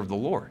want to serve the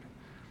Lord?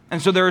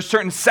 And so there are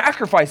certain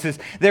sacrifices.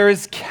 There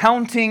is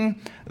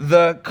counting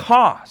the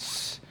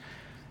costs.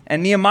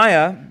 And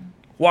Nehemiah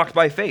walked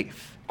by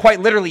faith. Quite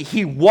literally,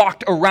 he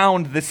walked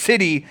around the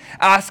city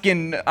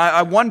asking,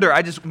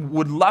 I just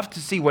would love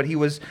to see what he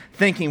was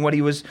thinking, what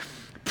he was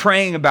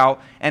praying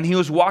about. And he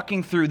was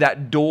walking through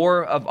that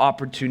door of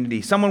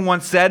opportunity. Someone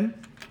once said,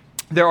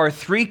 there are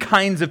three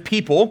kinds of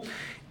people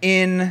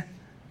in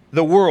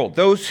the world.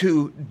 Those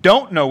who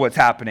don't know what's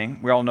happening,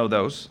 we all know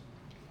those.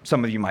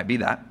 Some of you might be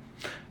that.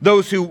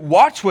 Those who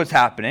watch what's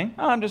happening,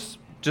 I'm just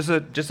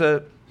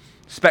a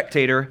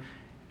spectator,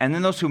 and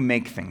then those who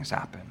make things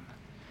happen.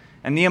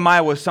 And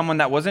Nehemiah was someone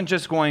that wasn't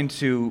just going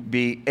to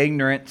be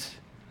ignorant,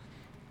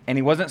 and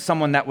he wasn't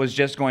someone that was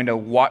just going to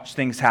watch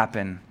things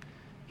happen.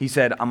 He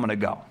said, I'm going to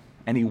go.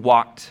 And he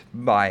walked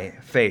by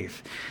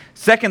faith.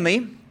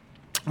 Secondly,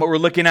 what we're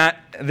looking at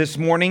this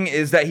morning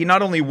is that he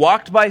not only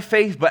walked by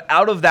faith, but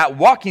out of that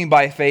walking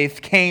by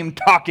faith came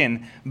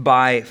talking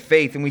by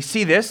faith. And we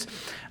see this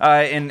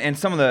in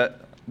some of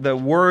the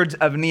words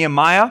of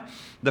Nehemiah.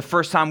 The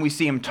first time we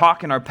see him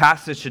talk in our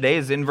passage today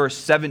is in verse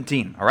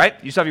 17. All right?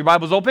 You still have your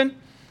Bibles open?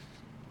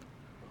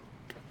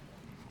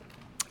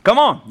 Come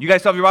on. You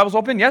guys still have your Bibles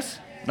open? Yes?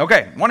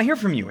 Okay. I want to hear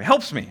from you. It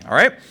helps me. All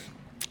right?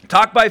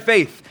 Talk by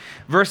faith.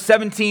 Verse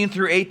 17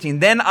 through 18.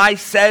 Then I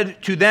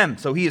said to them.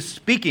 So he is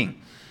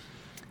speaking.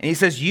 And he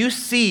says, you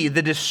see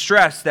the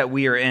distress that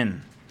we are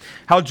in,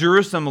 how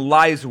Jerusalem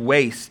lies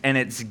waste and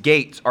its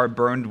gates are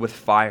burned with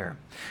fire.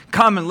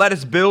 Come and let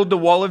us build the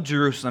wall of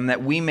Jerusalem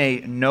that we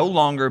may no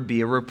longer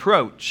be a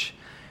reproach.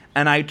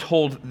 And I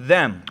told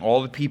them,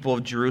 all the people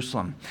of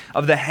Jerusalem,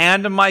 of the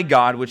hand of my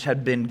God which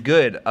had been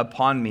good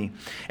upon me,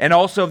 and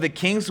also of the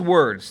king's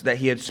words that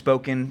he had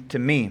spoken to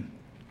me.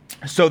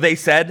 So they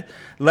said,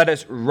 let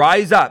us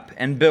rise up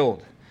and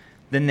build.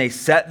 Then they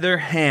set their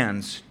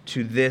hands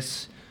to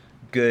this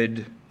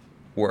good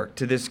work,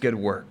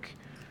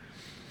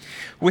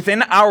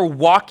 Within our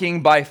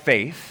walking by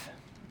faith,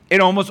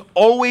 it almost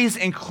always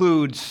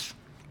includes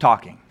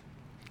talking.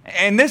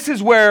 And this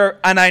is where,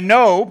 and I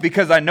know,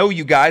 because I know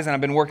you guys, and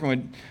I've been working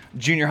with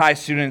junior high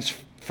students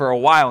for a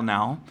while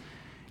now,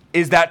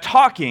 is that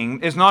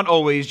talking is not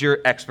always your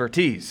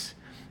expertise.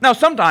 Now,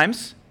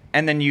 sometimes,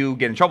 and then you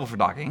get in trouble for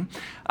talking,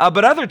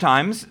 but other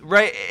times,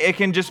 right, it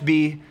can just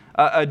be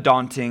a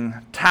daunting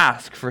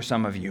task for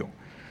some of you.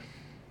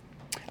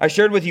 I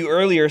shared with you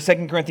earlier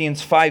 2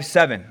 Corinthians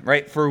 5:7,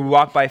 right? For we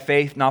walk by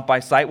faith, not by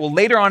sight. Well,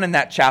 later on in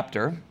that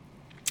chapter,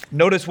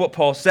 notice what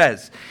Paul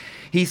says.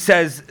 He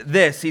says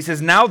this, he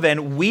says, now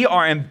then, we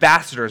are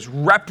ambassadors,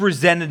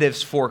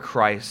 representatives for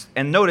Christ.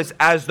 And notice,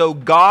 as though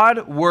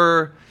God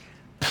were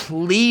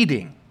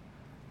pleading.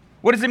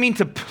 What does it mean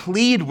to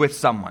plead with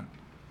someone?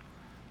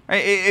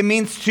 It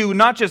means to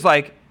not just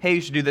like, hey,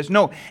 you should do this.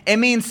 No, it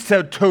means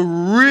to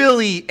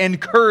really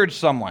encourage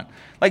someone.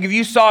 Like if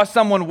you saw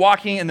someone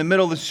walking in the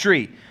middle of the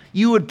street,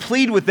 you would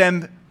plead with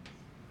them,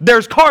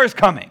 there's cars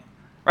coming,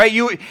 right?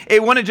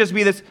 It wouldn't just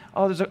be this,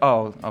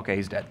 okay,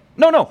 he's dead.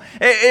 No.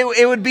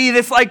 It would be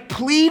this like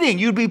pleading.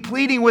 You'd be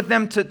pleading with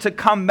them to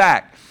come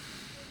back.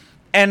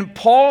 And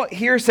Paul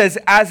here says,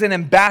 as an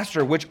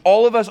ambassador, which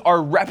all of us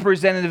are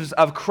representatives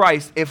of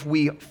Christ if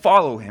we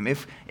follow him,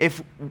 if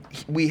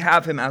we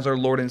have him as our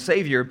Lord and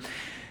Savior,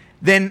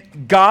 then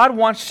God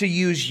wants to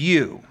use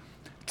you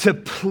to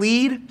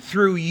plead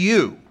through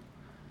you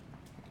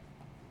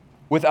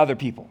with other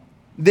people.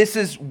 This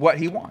is what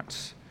he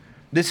wants.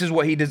 This is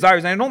what he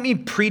desires. And I don't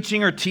mean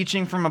preaching or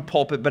teaching from a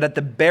pulpit, but at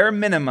the bare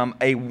minimum,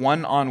 a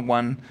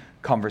one-on-one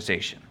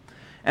conversation.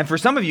 And for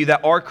some of you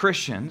that are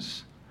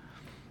Christians,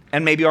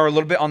 and maybe are a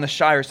little bit on the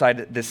shyer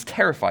side, this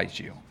terrifies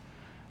you.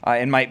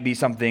 It might be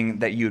something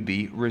that you'd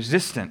be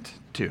resistant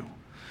to.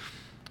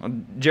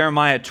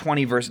 Jeremiah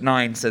 20 verse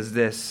 9 says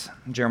this.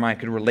 Jeremiah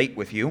could relate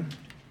with you.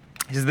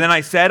 He says, then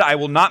I said, I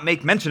will not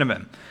make mention of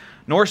him,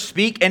 nor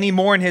speak any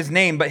more in his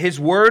name, but his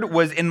word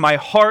was in my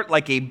heart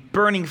like a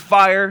burning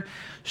fire,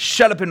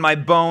 shut up in my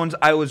bones.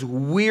 I was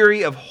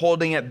weary of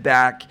holding it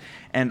back,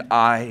 and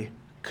I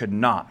could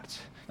not.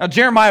 Now,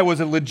 Jeremiah was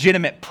a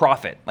legitimate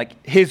prophet.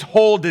 Like, his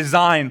whole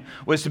design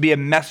was to be a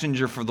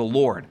messenger for the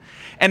Lord.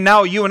 And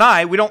now you and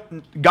I,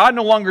 God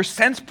no longer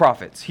sends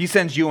prophets. He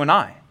sends you and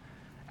I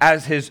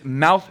as his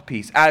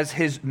mouthpiece, as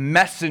his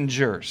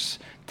messengers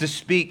to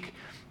speak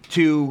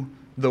to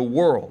the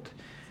world.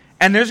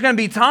 And there's going to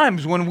be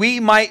times when we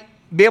might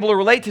be able to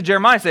relate to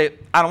Jeremiah and say,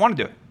 I don't want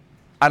to do it.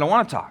 I don't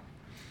want to talk.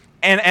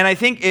 And I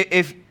think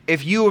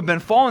if you have been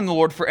following the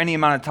Lord for any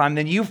amount of time,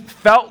 then you've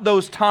felt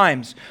those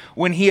times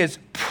when he has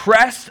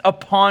pressed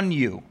upon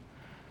you.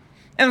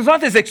 And it's not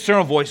this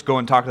external voice, go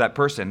and talk to that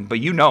person, but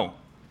you know,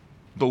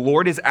 the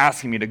Lord is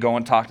asking me to go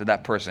and talk to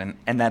that person,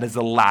 and that is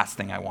the last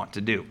thing I want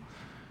to do.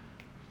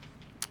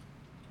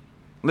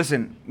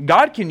 Listen,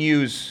 God can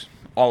use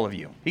all of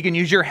you. He can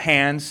use your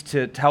hands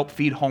to help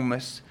feed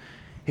homeless.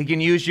 He can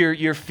use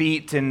your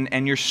feet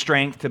and your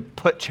strength to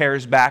put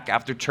chairs back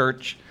after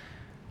church.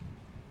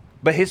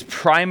 But his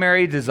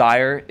primary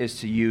desire is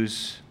to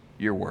use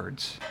your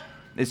words.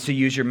 It's to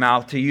use your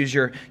mouth, to use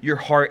your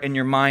heart and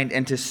your mind,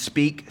 and to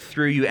speak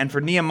through you. And for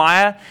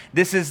Nehemiah,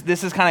 this is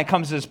kind of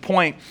comes to this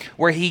point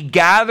where he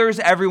gathers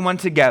everyone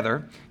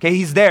together. Okay,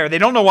 he's there. They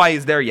don't know why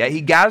he's there yet.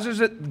 He gathers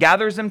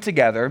them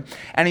together,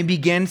 and he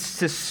begins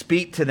to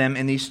speak to them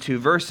in these two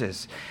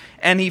verses.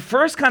 And he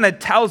first kind of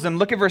tells them,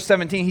 look at verse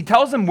 17, he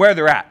tells them where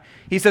they're at.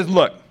 He says,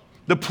 look,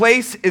 the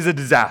place is a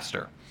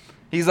disaster.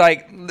 He's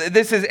like,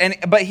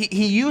 but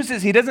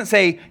he doesn't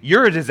say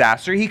you're a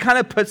disaster. He kind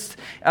of puts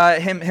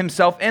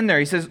himself in there.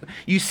 He says,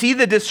 you see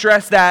the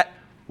distress that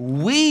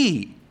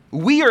we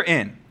are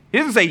in. He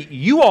doesn't say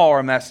you all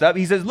are messed up.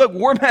 He says, look,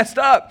 we're messed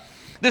up.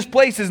 This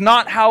place is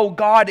not how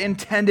God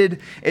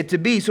intended it to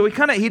be. So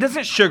he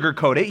doesn't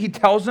sugarcoat it. He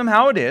tells them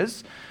how it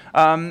is.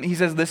 He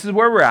says, this is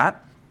where we're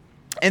at.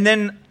 And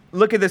then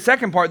look at the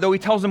second part, though. He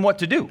tells them what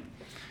to do.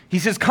 He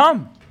says,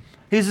 come.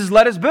 He says,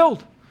 let us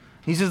build.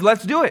 He says,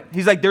 let's do it.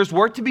 He's like, there's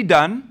work to be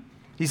done.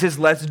 He says,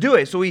 let's do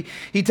it. So he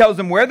tells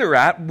them where they're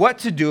at, what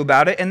to do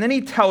about it, and then he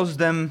tells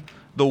them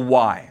the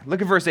why.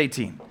 Look at verse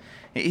 18.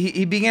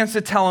 He begins to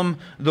tell them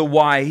the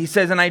why. He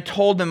says, and I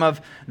told them of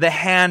the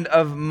hand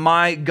of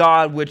my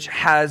God, which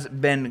has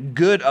been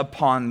good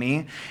upon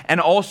me,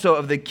 and also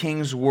of the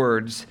king's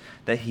words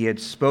that he had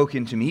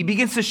spoken to me. He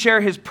begins to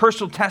share his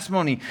personal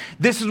testimony.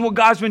 This is what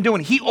God's been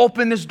doing. He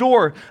opened this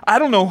door. I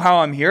don't know how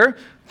I'm here.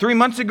 3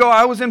 months ago,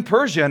 I was in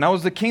Persia, and I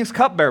was the king's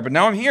cupbearer, but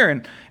now I'm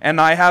here, and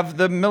I have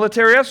the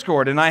military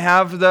escort, and I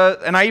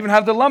even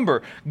have the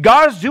lumber.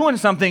 God's doing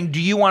something.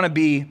 Do you want to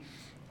be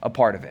a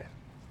part of it?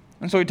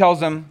 And so he tells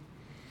them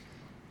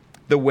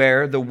the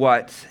where, the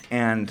what,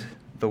 and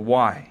the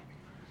why.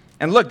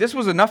 And look, this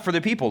was enough for the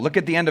people. Look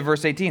at the end of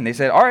verse 18. They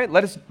said, all right,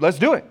 let's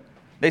do it.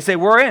 They say,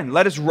 we're in.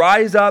 Let us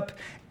rise up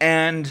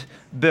and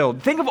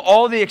build. Think of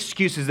all the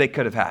excuses they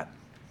could have had,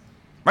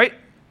 right?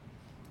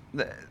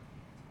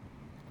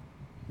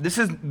 This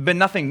has been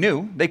nothing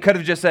new. They could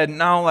have just said,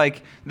 no,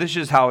 like, this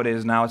is how it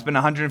is now. It's been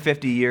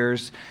 150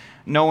 years.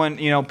 No one,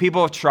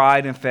 people have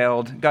tried and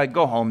failed. God,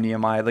 go home,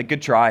 Nehemiah. Like,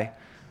 good try.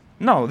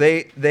 No,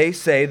 they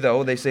say,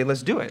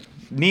 let's do it.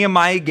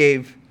 Nehemiah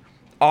gave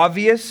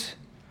obvious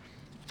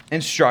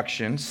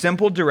instruction,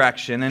 simple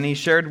direction, and he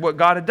shared what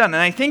God had done.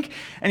 And I think,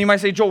 and you might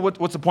say, Joel,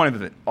 what's the point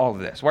of it, all of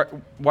this?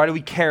 Why do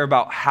we care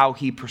about how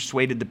he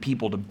persuaded the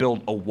people to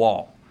build a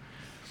wall?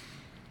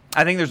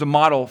 I think there's a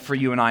model for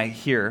you and I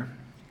here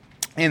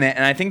in it,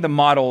 and I think the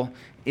model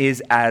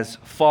is as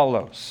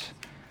follows.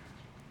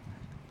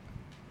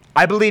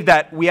 I believe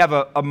that we have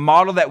a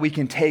model that we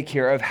can take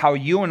here of how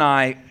you and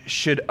I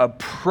should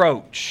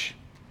approach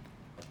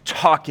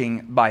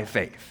talking by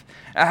faith,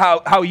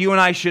 how you and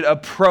I should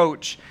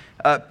approach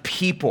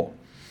people,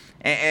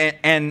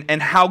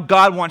 and how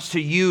God wants to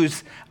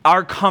use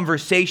our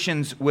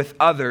conversations with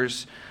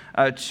others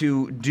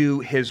to do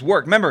his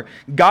work. Remember,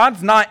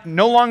 God's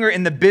no longer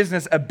in the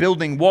business of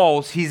building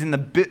walls. He's in the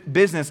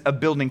business of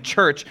building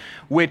church,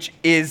 which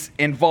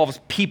involves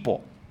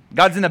people.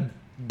 God's in the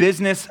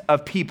business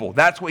of people.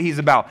 That's what he's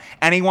about.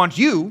 And he wants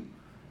you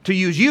to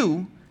use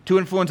you to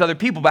influence other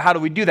people. But how do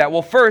we do that?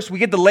 Well, first, we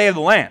get the lay of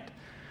the land.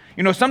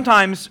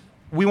 Sometimes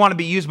we want to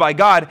be used by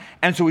God,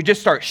 and so we just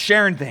start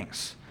sharing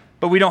things,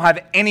 but we don't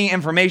have any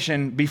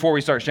information before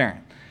we start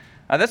sharing.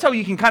 That's how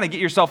you can kind of get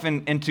yourself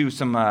into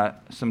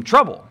some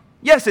trouble.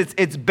 Yes,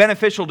 it's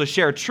beneficial to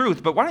share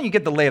truth, but why don't you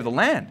get the lay of the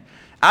land?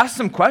 Ask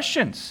some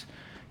questions.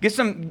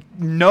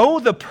 Know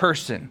the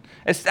person.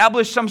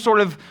 Establish some sort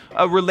of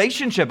a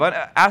relationship.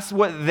 Ask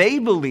what they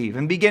believe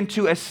and begin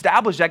to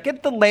establish that.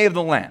 Get the lay of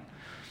the land.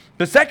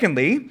 But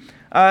secondly,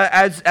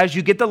 as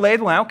you get the lay of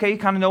the land, okay, you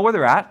kind of know where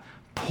they're at,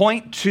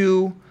 point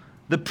to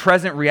the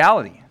present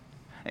reality.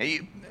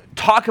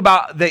 Talk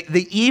about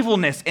the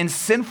evilness and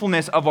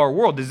sinfulness of our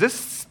world.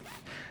 Does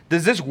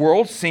this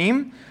world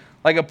seem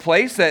like a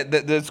place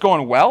that's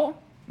going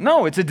well?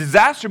 No, it's a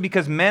disaster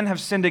because men have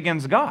sinned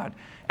against God,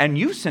 and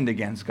you've sinned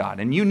against God,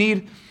 and you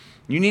need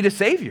a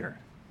Savior.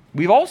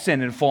 We've all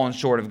sinned and fallen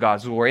short of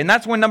God's glory. And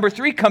that's when number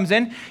 3 comes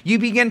in. You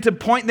begin to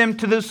point them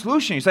to the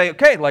solution. You say,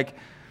 okay, like,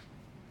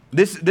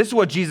 this is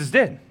what Jesus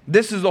did.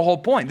 This is the whole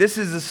point. This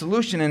is the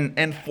solution.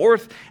 And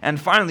fourth, and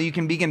finally, you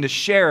can begin to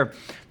share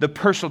the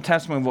personal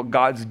testimony of what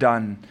God's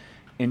done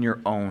in your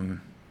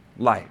own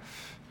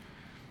life.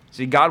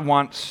 See, God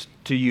wants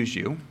to use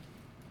you,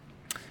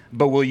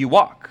 but will you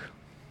walk?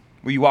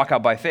 Will you walk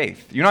out by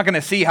faith? You're not going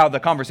to see how the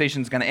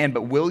conversation is going to end,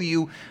 but would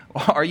you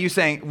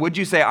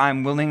say,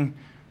 I'm willing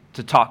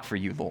to talk for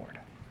you, Lord?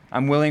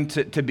 I'm willing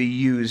to be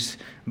used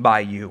by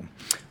you.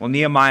 Well,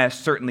 Nehemiah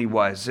certainly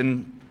was.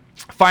 And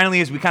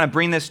finally, as we kind of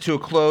bring this to a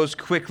close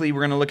quickly,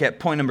 we're going to look at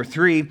point number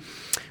 3,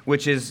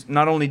 which is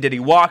not only did he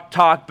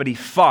talk, but he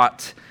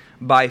fought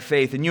by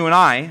faith. And you and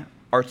I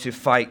are to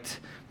fight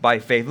by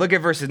faith. Look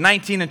at verses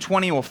 19 and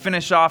 20. We'll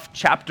finish off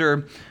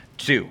chapter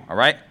 2, all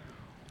right?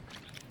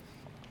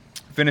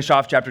 Finish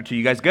off chapter 2.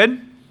 You guys good?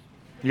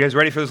 You guys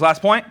ready for this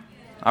last point?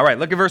 All right,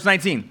 look at verse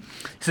 19.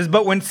 It says,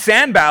 but when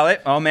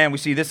Sanballat, oh man, we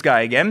see this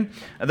guy again,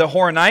 the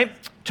Horonite,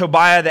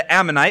 Tobiah the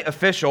Ammonite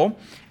official,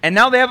 and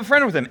now they have a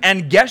friend with him,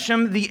 and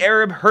Geshem the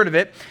Arab heard of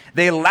it,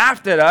 they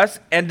laughed at us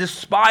and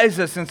despised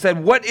us and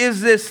said, what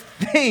is this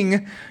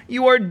thing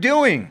you are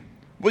doing?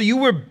 Will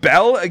you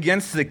rebel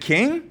against the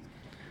king?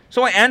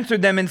 So I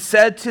answered them and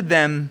said to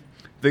them,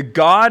 the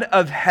God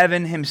of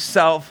heaven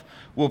himself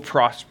will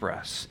prosper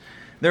us.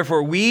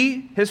 Therefore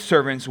we, his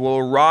servants, will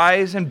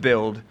arise and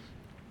build,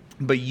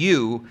 but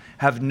you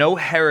have no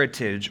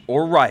heritage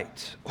or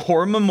right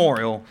or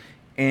memorial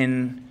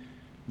in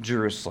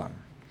Jerusalem.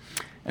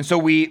 And so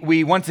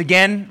we once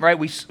again, right,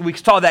 we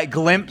saw that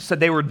glimpse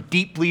that they were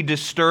deeply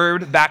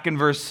disturbed back in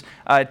verse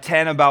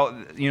 10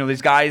 about,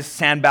 these guys,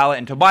 Sanballat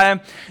and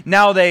Tobiah.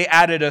 Now they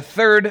added a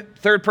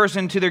third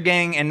person to their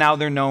gang, and now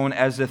they're known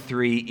as the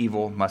 3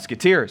 evil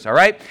musketeers, all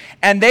right?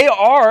 And they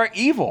are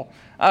evil.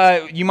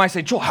 You might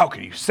say, Joel, how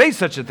could you say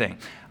such a thing?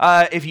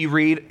 If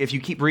you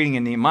keep reading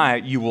in Nehemiah,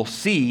 you will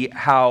see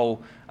how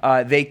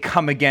they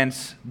come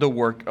against the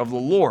work of the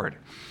Lord.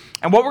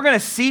 And what we're going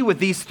to see with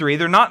these 3,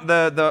 they're not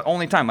the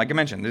only time, like I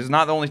mentioned. This is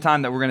not the only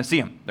time that we're going to see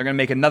them. They're going to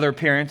make another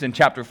appearance in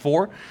chapter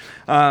 4.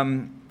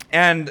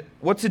 And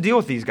what's the deal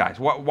with these guys?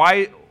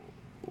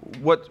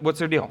 What's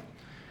their deal?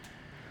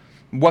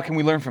 What can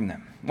we learn from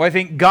them? Well, I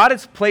think God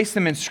has placed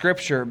them in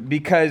Scripture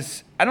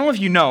because, I don't know if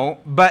you know,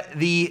 but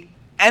the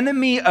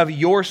enemy of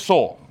your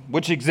soul,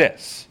 which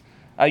exists,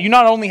 you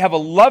not only have a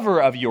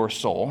lover of your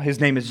soul,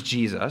 his name is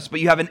Jesus, but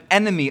you have an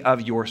enemy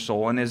of your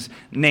soul, and his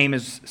name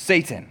is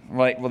Satan,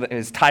 right? Well,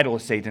 his title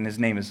is Satan, his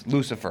name is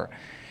Lucifer.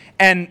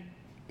 And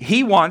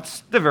he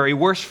wants the very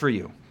worst for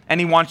you. And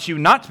he wants you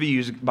not to be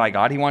used by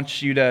God. He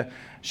wants you to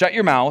shut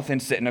your mouth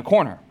and sit in a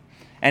corner.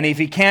 And if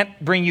he can't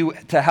bring you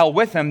to hell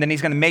with him, then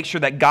he's going to make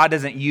sure that God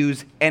doesn't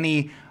use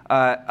any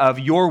of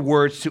your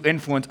words to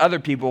influence other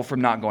people from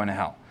not going to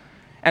hell.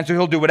 And so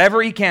he'll do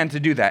whatever he can to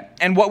do that.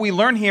 And what we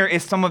learn here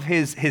is some of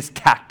his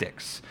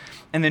tactics.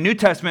 In the New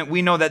Testament,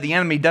 we know that the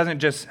enemy doesn't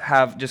just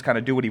kind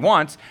of do what he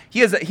wants. He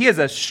has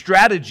a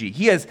strategy.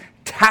 He has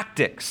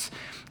tactics.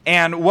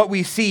 And what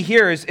we see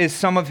here is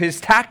some of his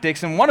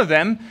tactics. And one of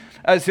them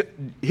is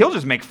he'll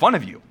just make fun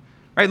of you.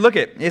 Right? Look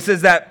at it. It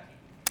says that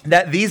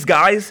these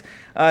guys,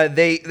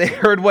 they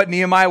heard what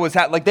Nehemiah was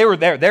like. They were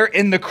there. They're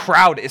in the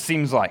crowd, it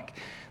seems like.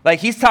 Like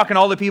he's talking to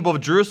all the people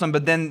of Jerusalem,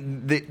 but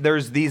then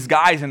there's these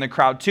guys in the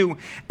crowd too.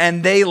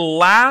 And they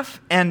laugh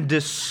and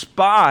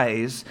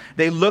despise.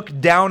 They look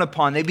down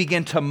upon. They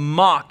begin to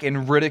mock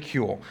and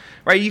ridicule.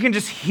 Right? You can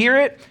just hear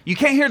it. You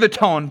can't hear the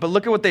tone, but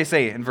look at what they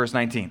say in verse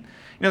 19.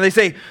 They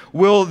say,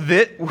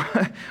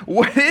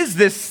 what is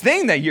this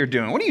thing that you're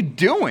doing? What are you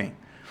doing?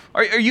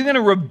 Are you going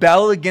to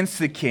rebel against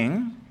the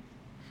king?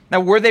 Now,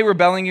 were they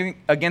rebelling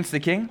against the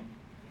king?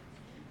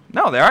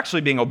 No, they're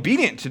actually being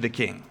obedient to the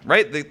king,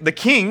 right? The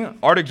king,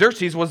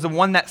 Artaxerxes, was the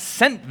one that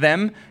sent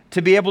them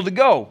to be able to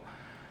go.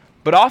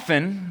 But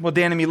often, what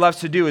the enemy loves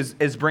to do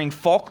is bring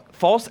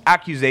false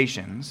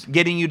accusations,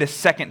 getting you to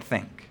second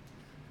think.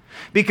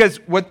 Because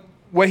what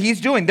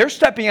he's doing, they're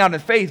stepping out in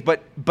faith,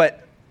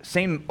 but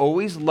Satan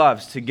always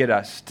loves to get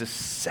us to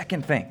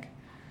second think,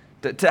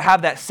 to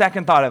have that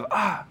second thought of,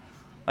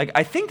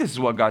 I think this is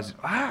what God's,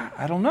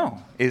 I don't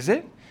know. Is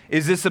it?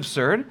 Is this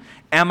absurd?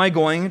 Am I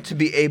going to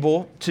be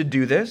able to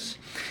do this?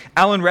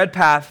 Alan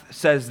Redpath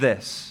says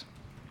this.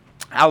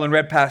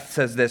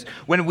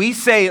 When we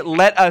say,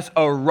 let us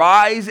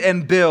arise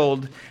and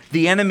build,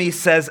 the enemy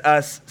says,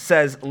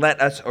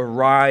 let us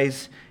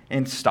arise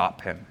and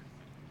stop him.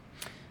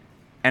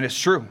 And it's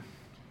true.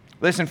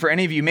 Listen, for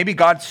any of you, maybe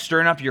God's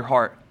stirring up your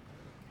heart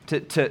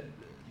to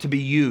be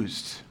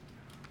used,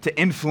 to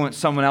influence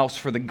someone else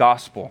for the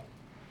gospel.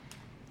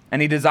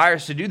 And he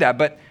desires to do that,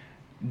 but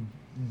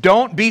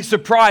don't be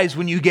surprised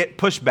when you get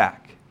pushback.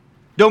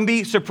 Don't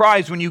be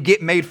surprised when you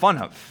get made fun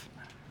of.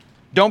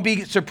 Don't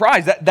be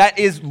surprised. That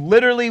is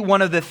literally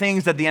one of the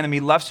things that the enemy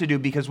loves to do,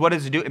 because what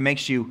does it do? It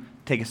makes you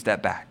take a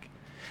step back.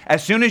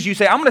 As soon as you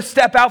say, I'm going to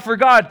step out for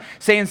God,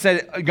 Satan's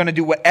going to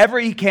do whatever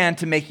he can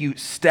to make you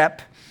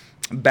step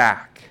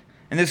back.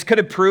 And this could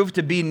have proved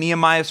to be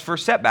Nehemiah's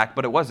first setback,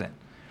 but it wasn't.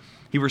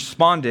 He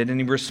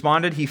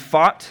responded, he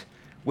fought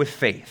with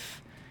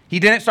faith. He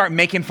didn't start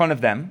making fun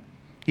of them.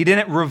 He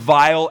didn't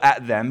revile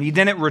at them. He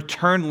didn't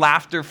return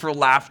laughter for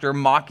laughter,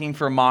 mocking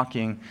for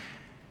mocking.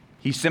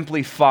 He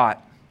simply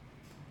fought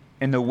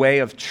in the way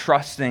of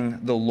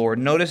trusting the Lord.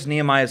 Notice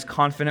Nehemiah's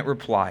confident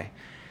reply.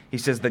 He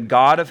says, the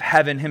God of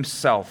heaven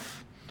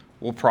himself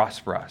will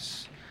prosper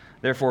us.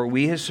 Therefore,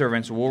 we, his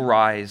servants, will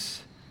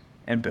rise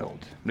and build.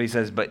 But he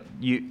says, but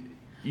you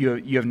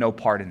have no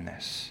part in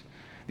this.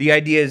 The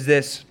idea is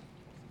this,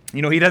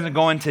 he doesn't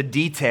go into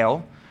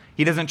detail.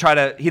 He doesn't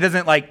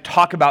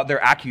talk about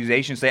their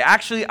accusations. Say,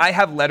 actually, I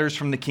have letters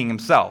from the king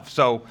himself,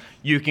 so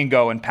you can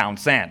go and pound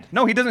sand.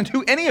 No, he doesn't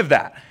do any of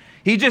that.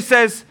 He just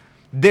says,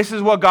 this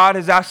is what God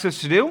has asked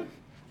us to do,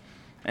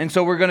 and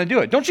so we're going to do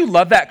it. Don't you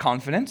love that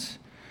confidence?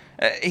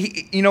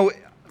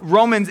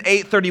 Romans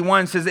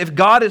 8:31 says, if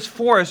God is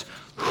for us,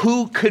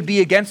 who could be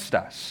against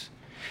us?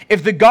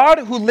 If the God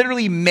who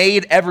literally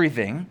made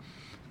everything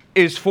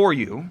is for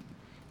you,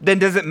 then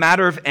does it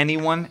matter if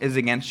anyone is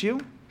against you?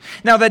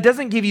 Now, that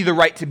doesn't give you the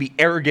right to be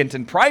arrogant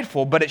and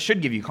prideful, but it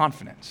should give you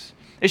confidence.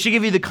 It should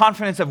give you the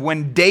confidence of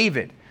when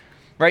David,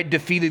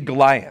 defeated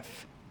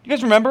Goliath. You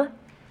guys remember?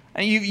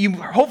 And you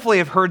hopefully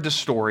have heard the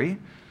story.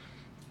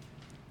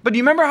 But do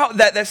you remember how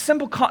that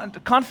simple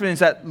confidence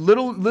that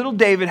little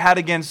David had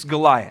against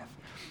Goliath?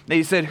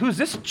 They said, who's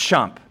this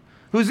chump?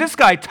 Who's this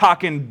guy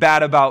talking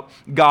bad about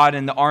God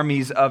and the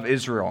armies of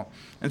Israel?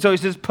 And so he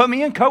says, put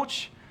me in,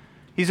 coach.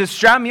 He says,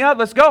 strap me up,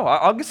 let's go.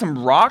 I'll get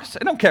some rocks.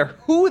 I don't care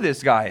who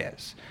this guy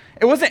is.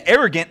 It wasn't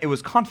arrogant, it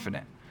was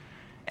confident.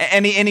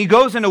 And he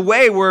goes in a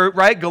way where,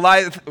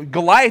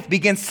 Goliath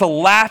begins to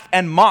laugh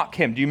and mock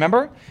him. Do you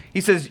remember?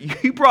 He says,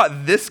 you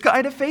brought this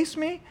guy to face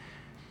me?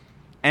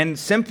 And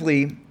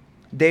simply,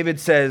 David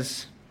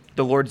says,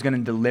 the Lord's going to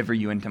deliver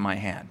you into my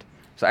hand.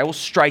 So I will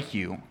strike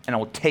you, and I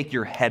will take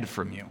your head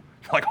from you.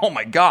 Like, oh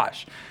my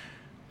gosh.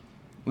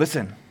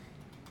 Listen,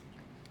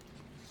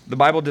 the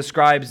Bible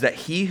describes that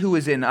he who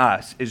is in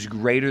us is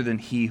greater than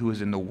he who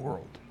is in the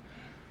world.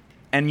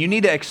 And you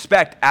need to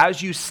expect,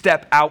 as you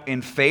step out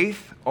in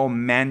faith, oh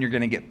man, you're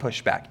going to get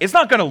pushed back. It's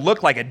not going to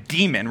look like a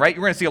demon, right?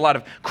 You're going to see a lot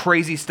of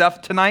crazy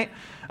stuff tonight.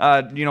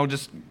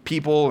 Just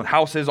people and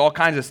houses, all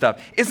kinds of stuff.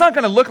 It's not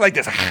going to look like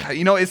this.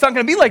 It's not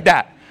going to be like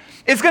that.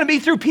 It's going to be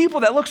through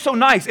people that look so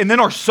nice and then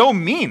are so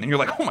mean. And you're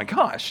like, oh my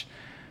gosh.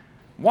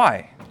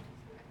 Why?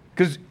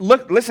 Because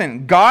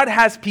listen, God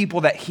has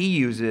people that he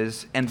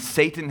uses and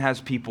Satan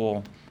has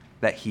people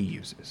that he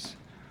uses.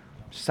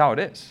 That's how it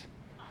is.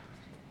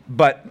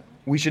 But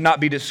we should not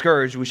be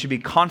discouraged. We should be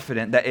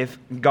confident that if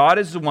God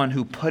is the one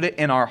who put it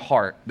in our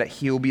heart, that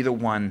he'll be the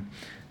one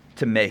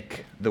to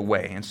make the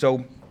way. And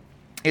so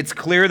it's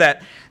clear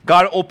that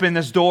God opened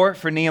this door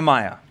for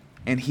Nehemiah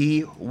and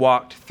he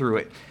walked through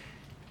it.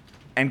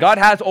 And God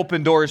has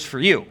opened doors for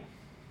you.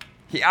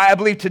 I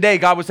believe today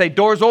God would say,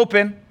 doors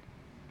open.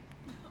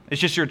 It's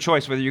just your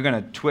choice whether you're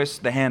going to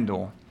twist the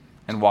handle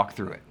and walk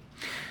through it.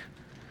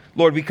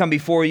 Lord, we come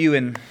before you,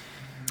 and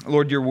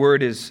Lord, your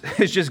word is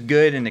just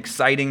good and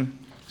exciting,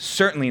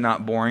 certainly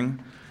not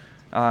boring.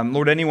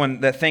 Lord,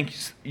 anyone that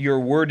thinks your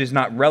word is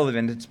not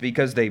relevant, it's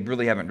because they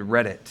really haven't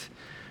read it.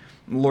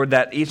 Lord,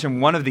 that each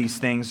and one of these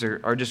things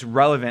are just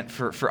relevant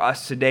for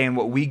us today and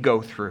what we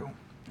go through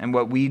and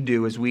what we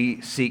do as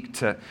we seek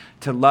to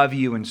love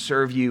you and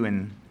serve you.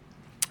 And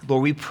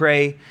Lord, we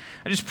pray,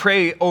 I just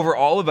pray over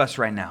all of us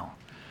right now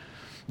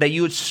that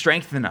you would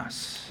strengthen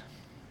us.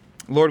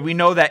 Lord, we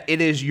know that it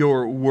is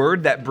your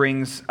word that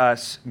brings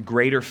us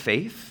greater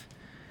faith.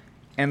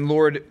 And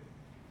Lord,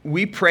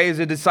 we pray as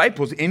a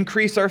disciples,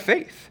 increase our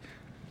faith.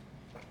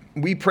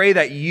 We pray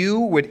that you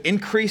would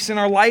increase in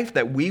our life,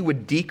 that we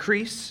would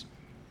decrease,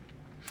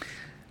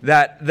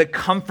 that the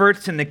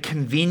comforts and the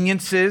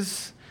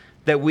conveniences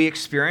that we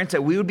experience,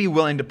 that we would be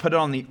willing to put it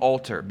on the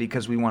altar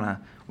because we want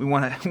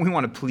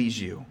to please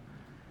you.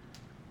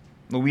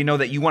 Lord, we know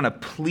that you want to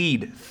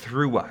plead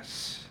through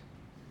us.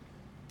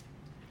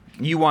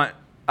 You want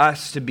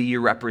us to be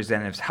your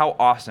representatives. How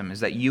awesome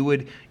is that you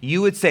would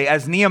say,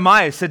 as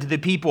Nehemiah said to the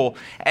people,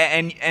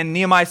 and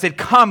Nehemiah said,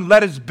 come,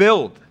 let us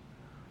build.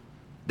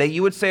 That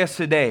you would say us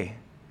today,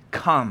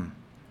 come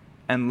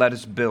and let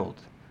us build.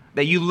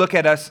 That you look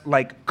at us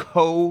like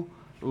co-laborers,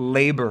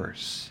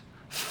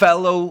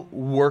 fellow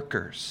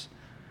workers.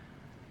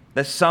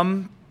 That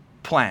some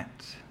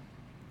plant,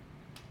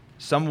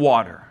 some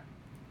water,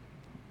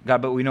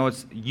 God, but we know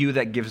it's you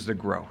that gives the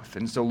growth.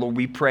 And so, Lord,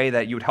 we pray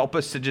that you would help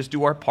us to just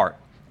do our part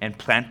in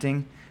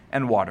planting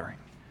and watering.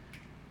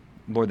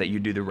 Lord, that you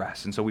do the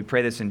rest. And so we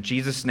pray this in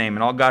Jesus' name.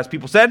 And all God's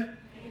people said,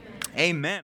 Amen. Amen.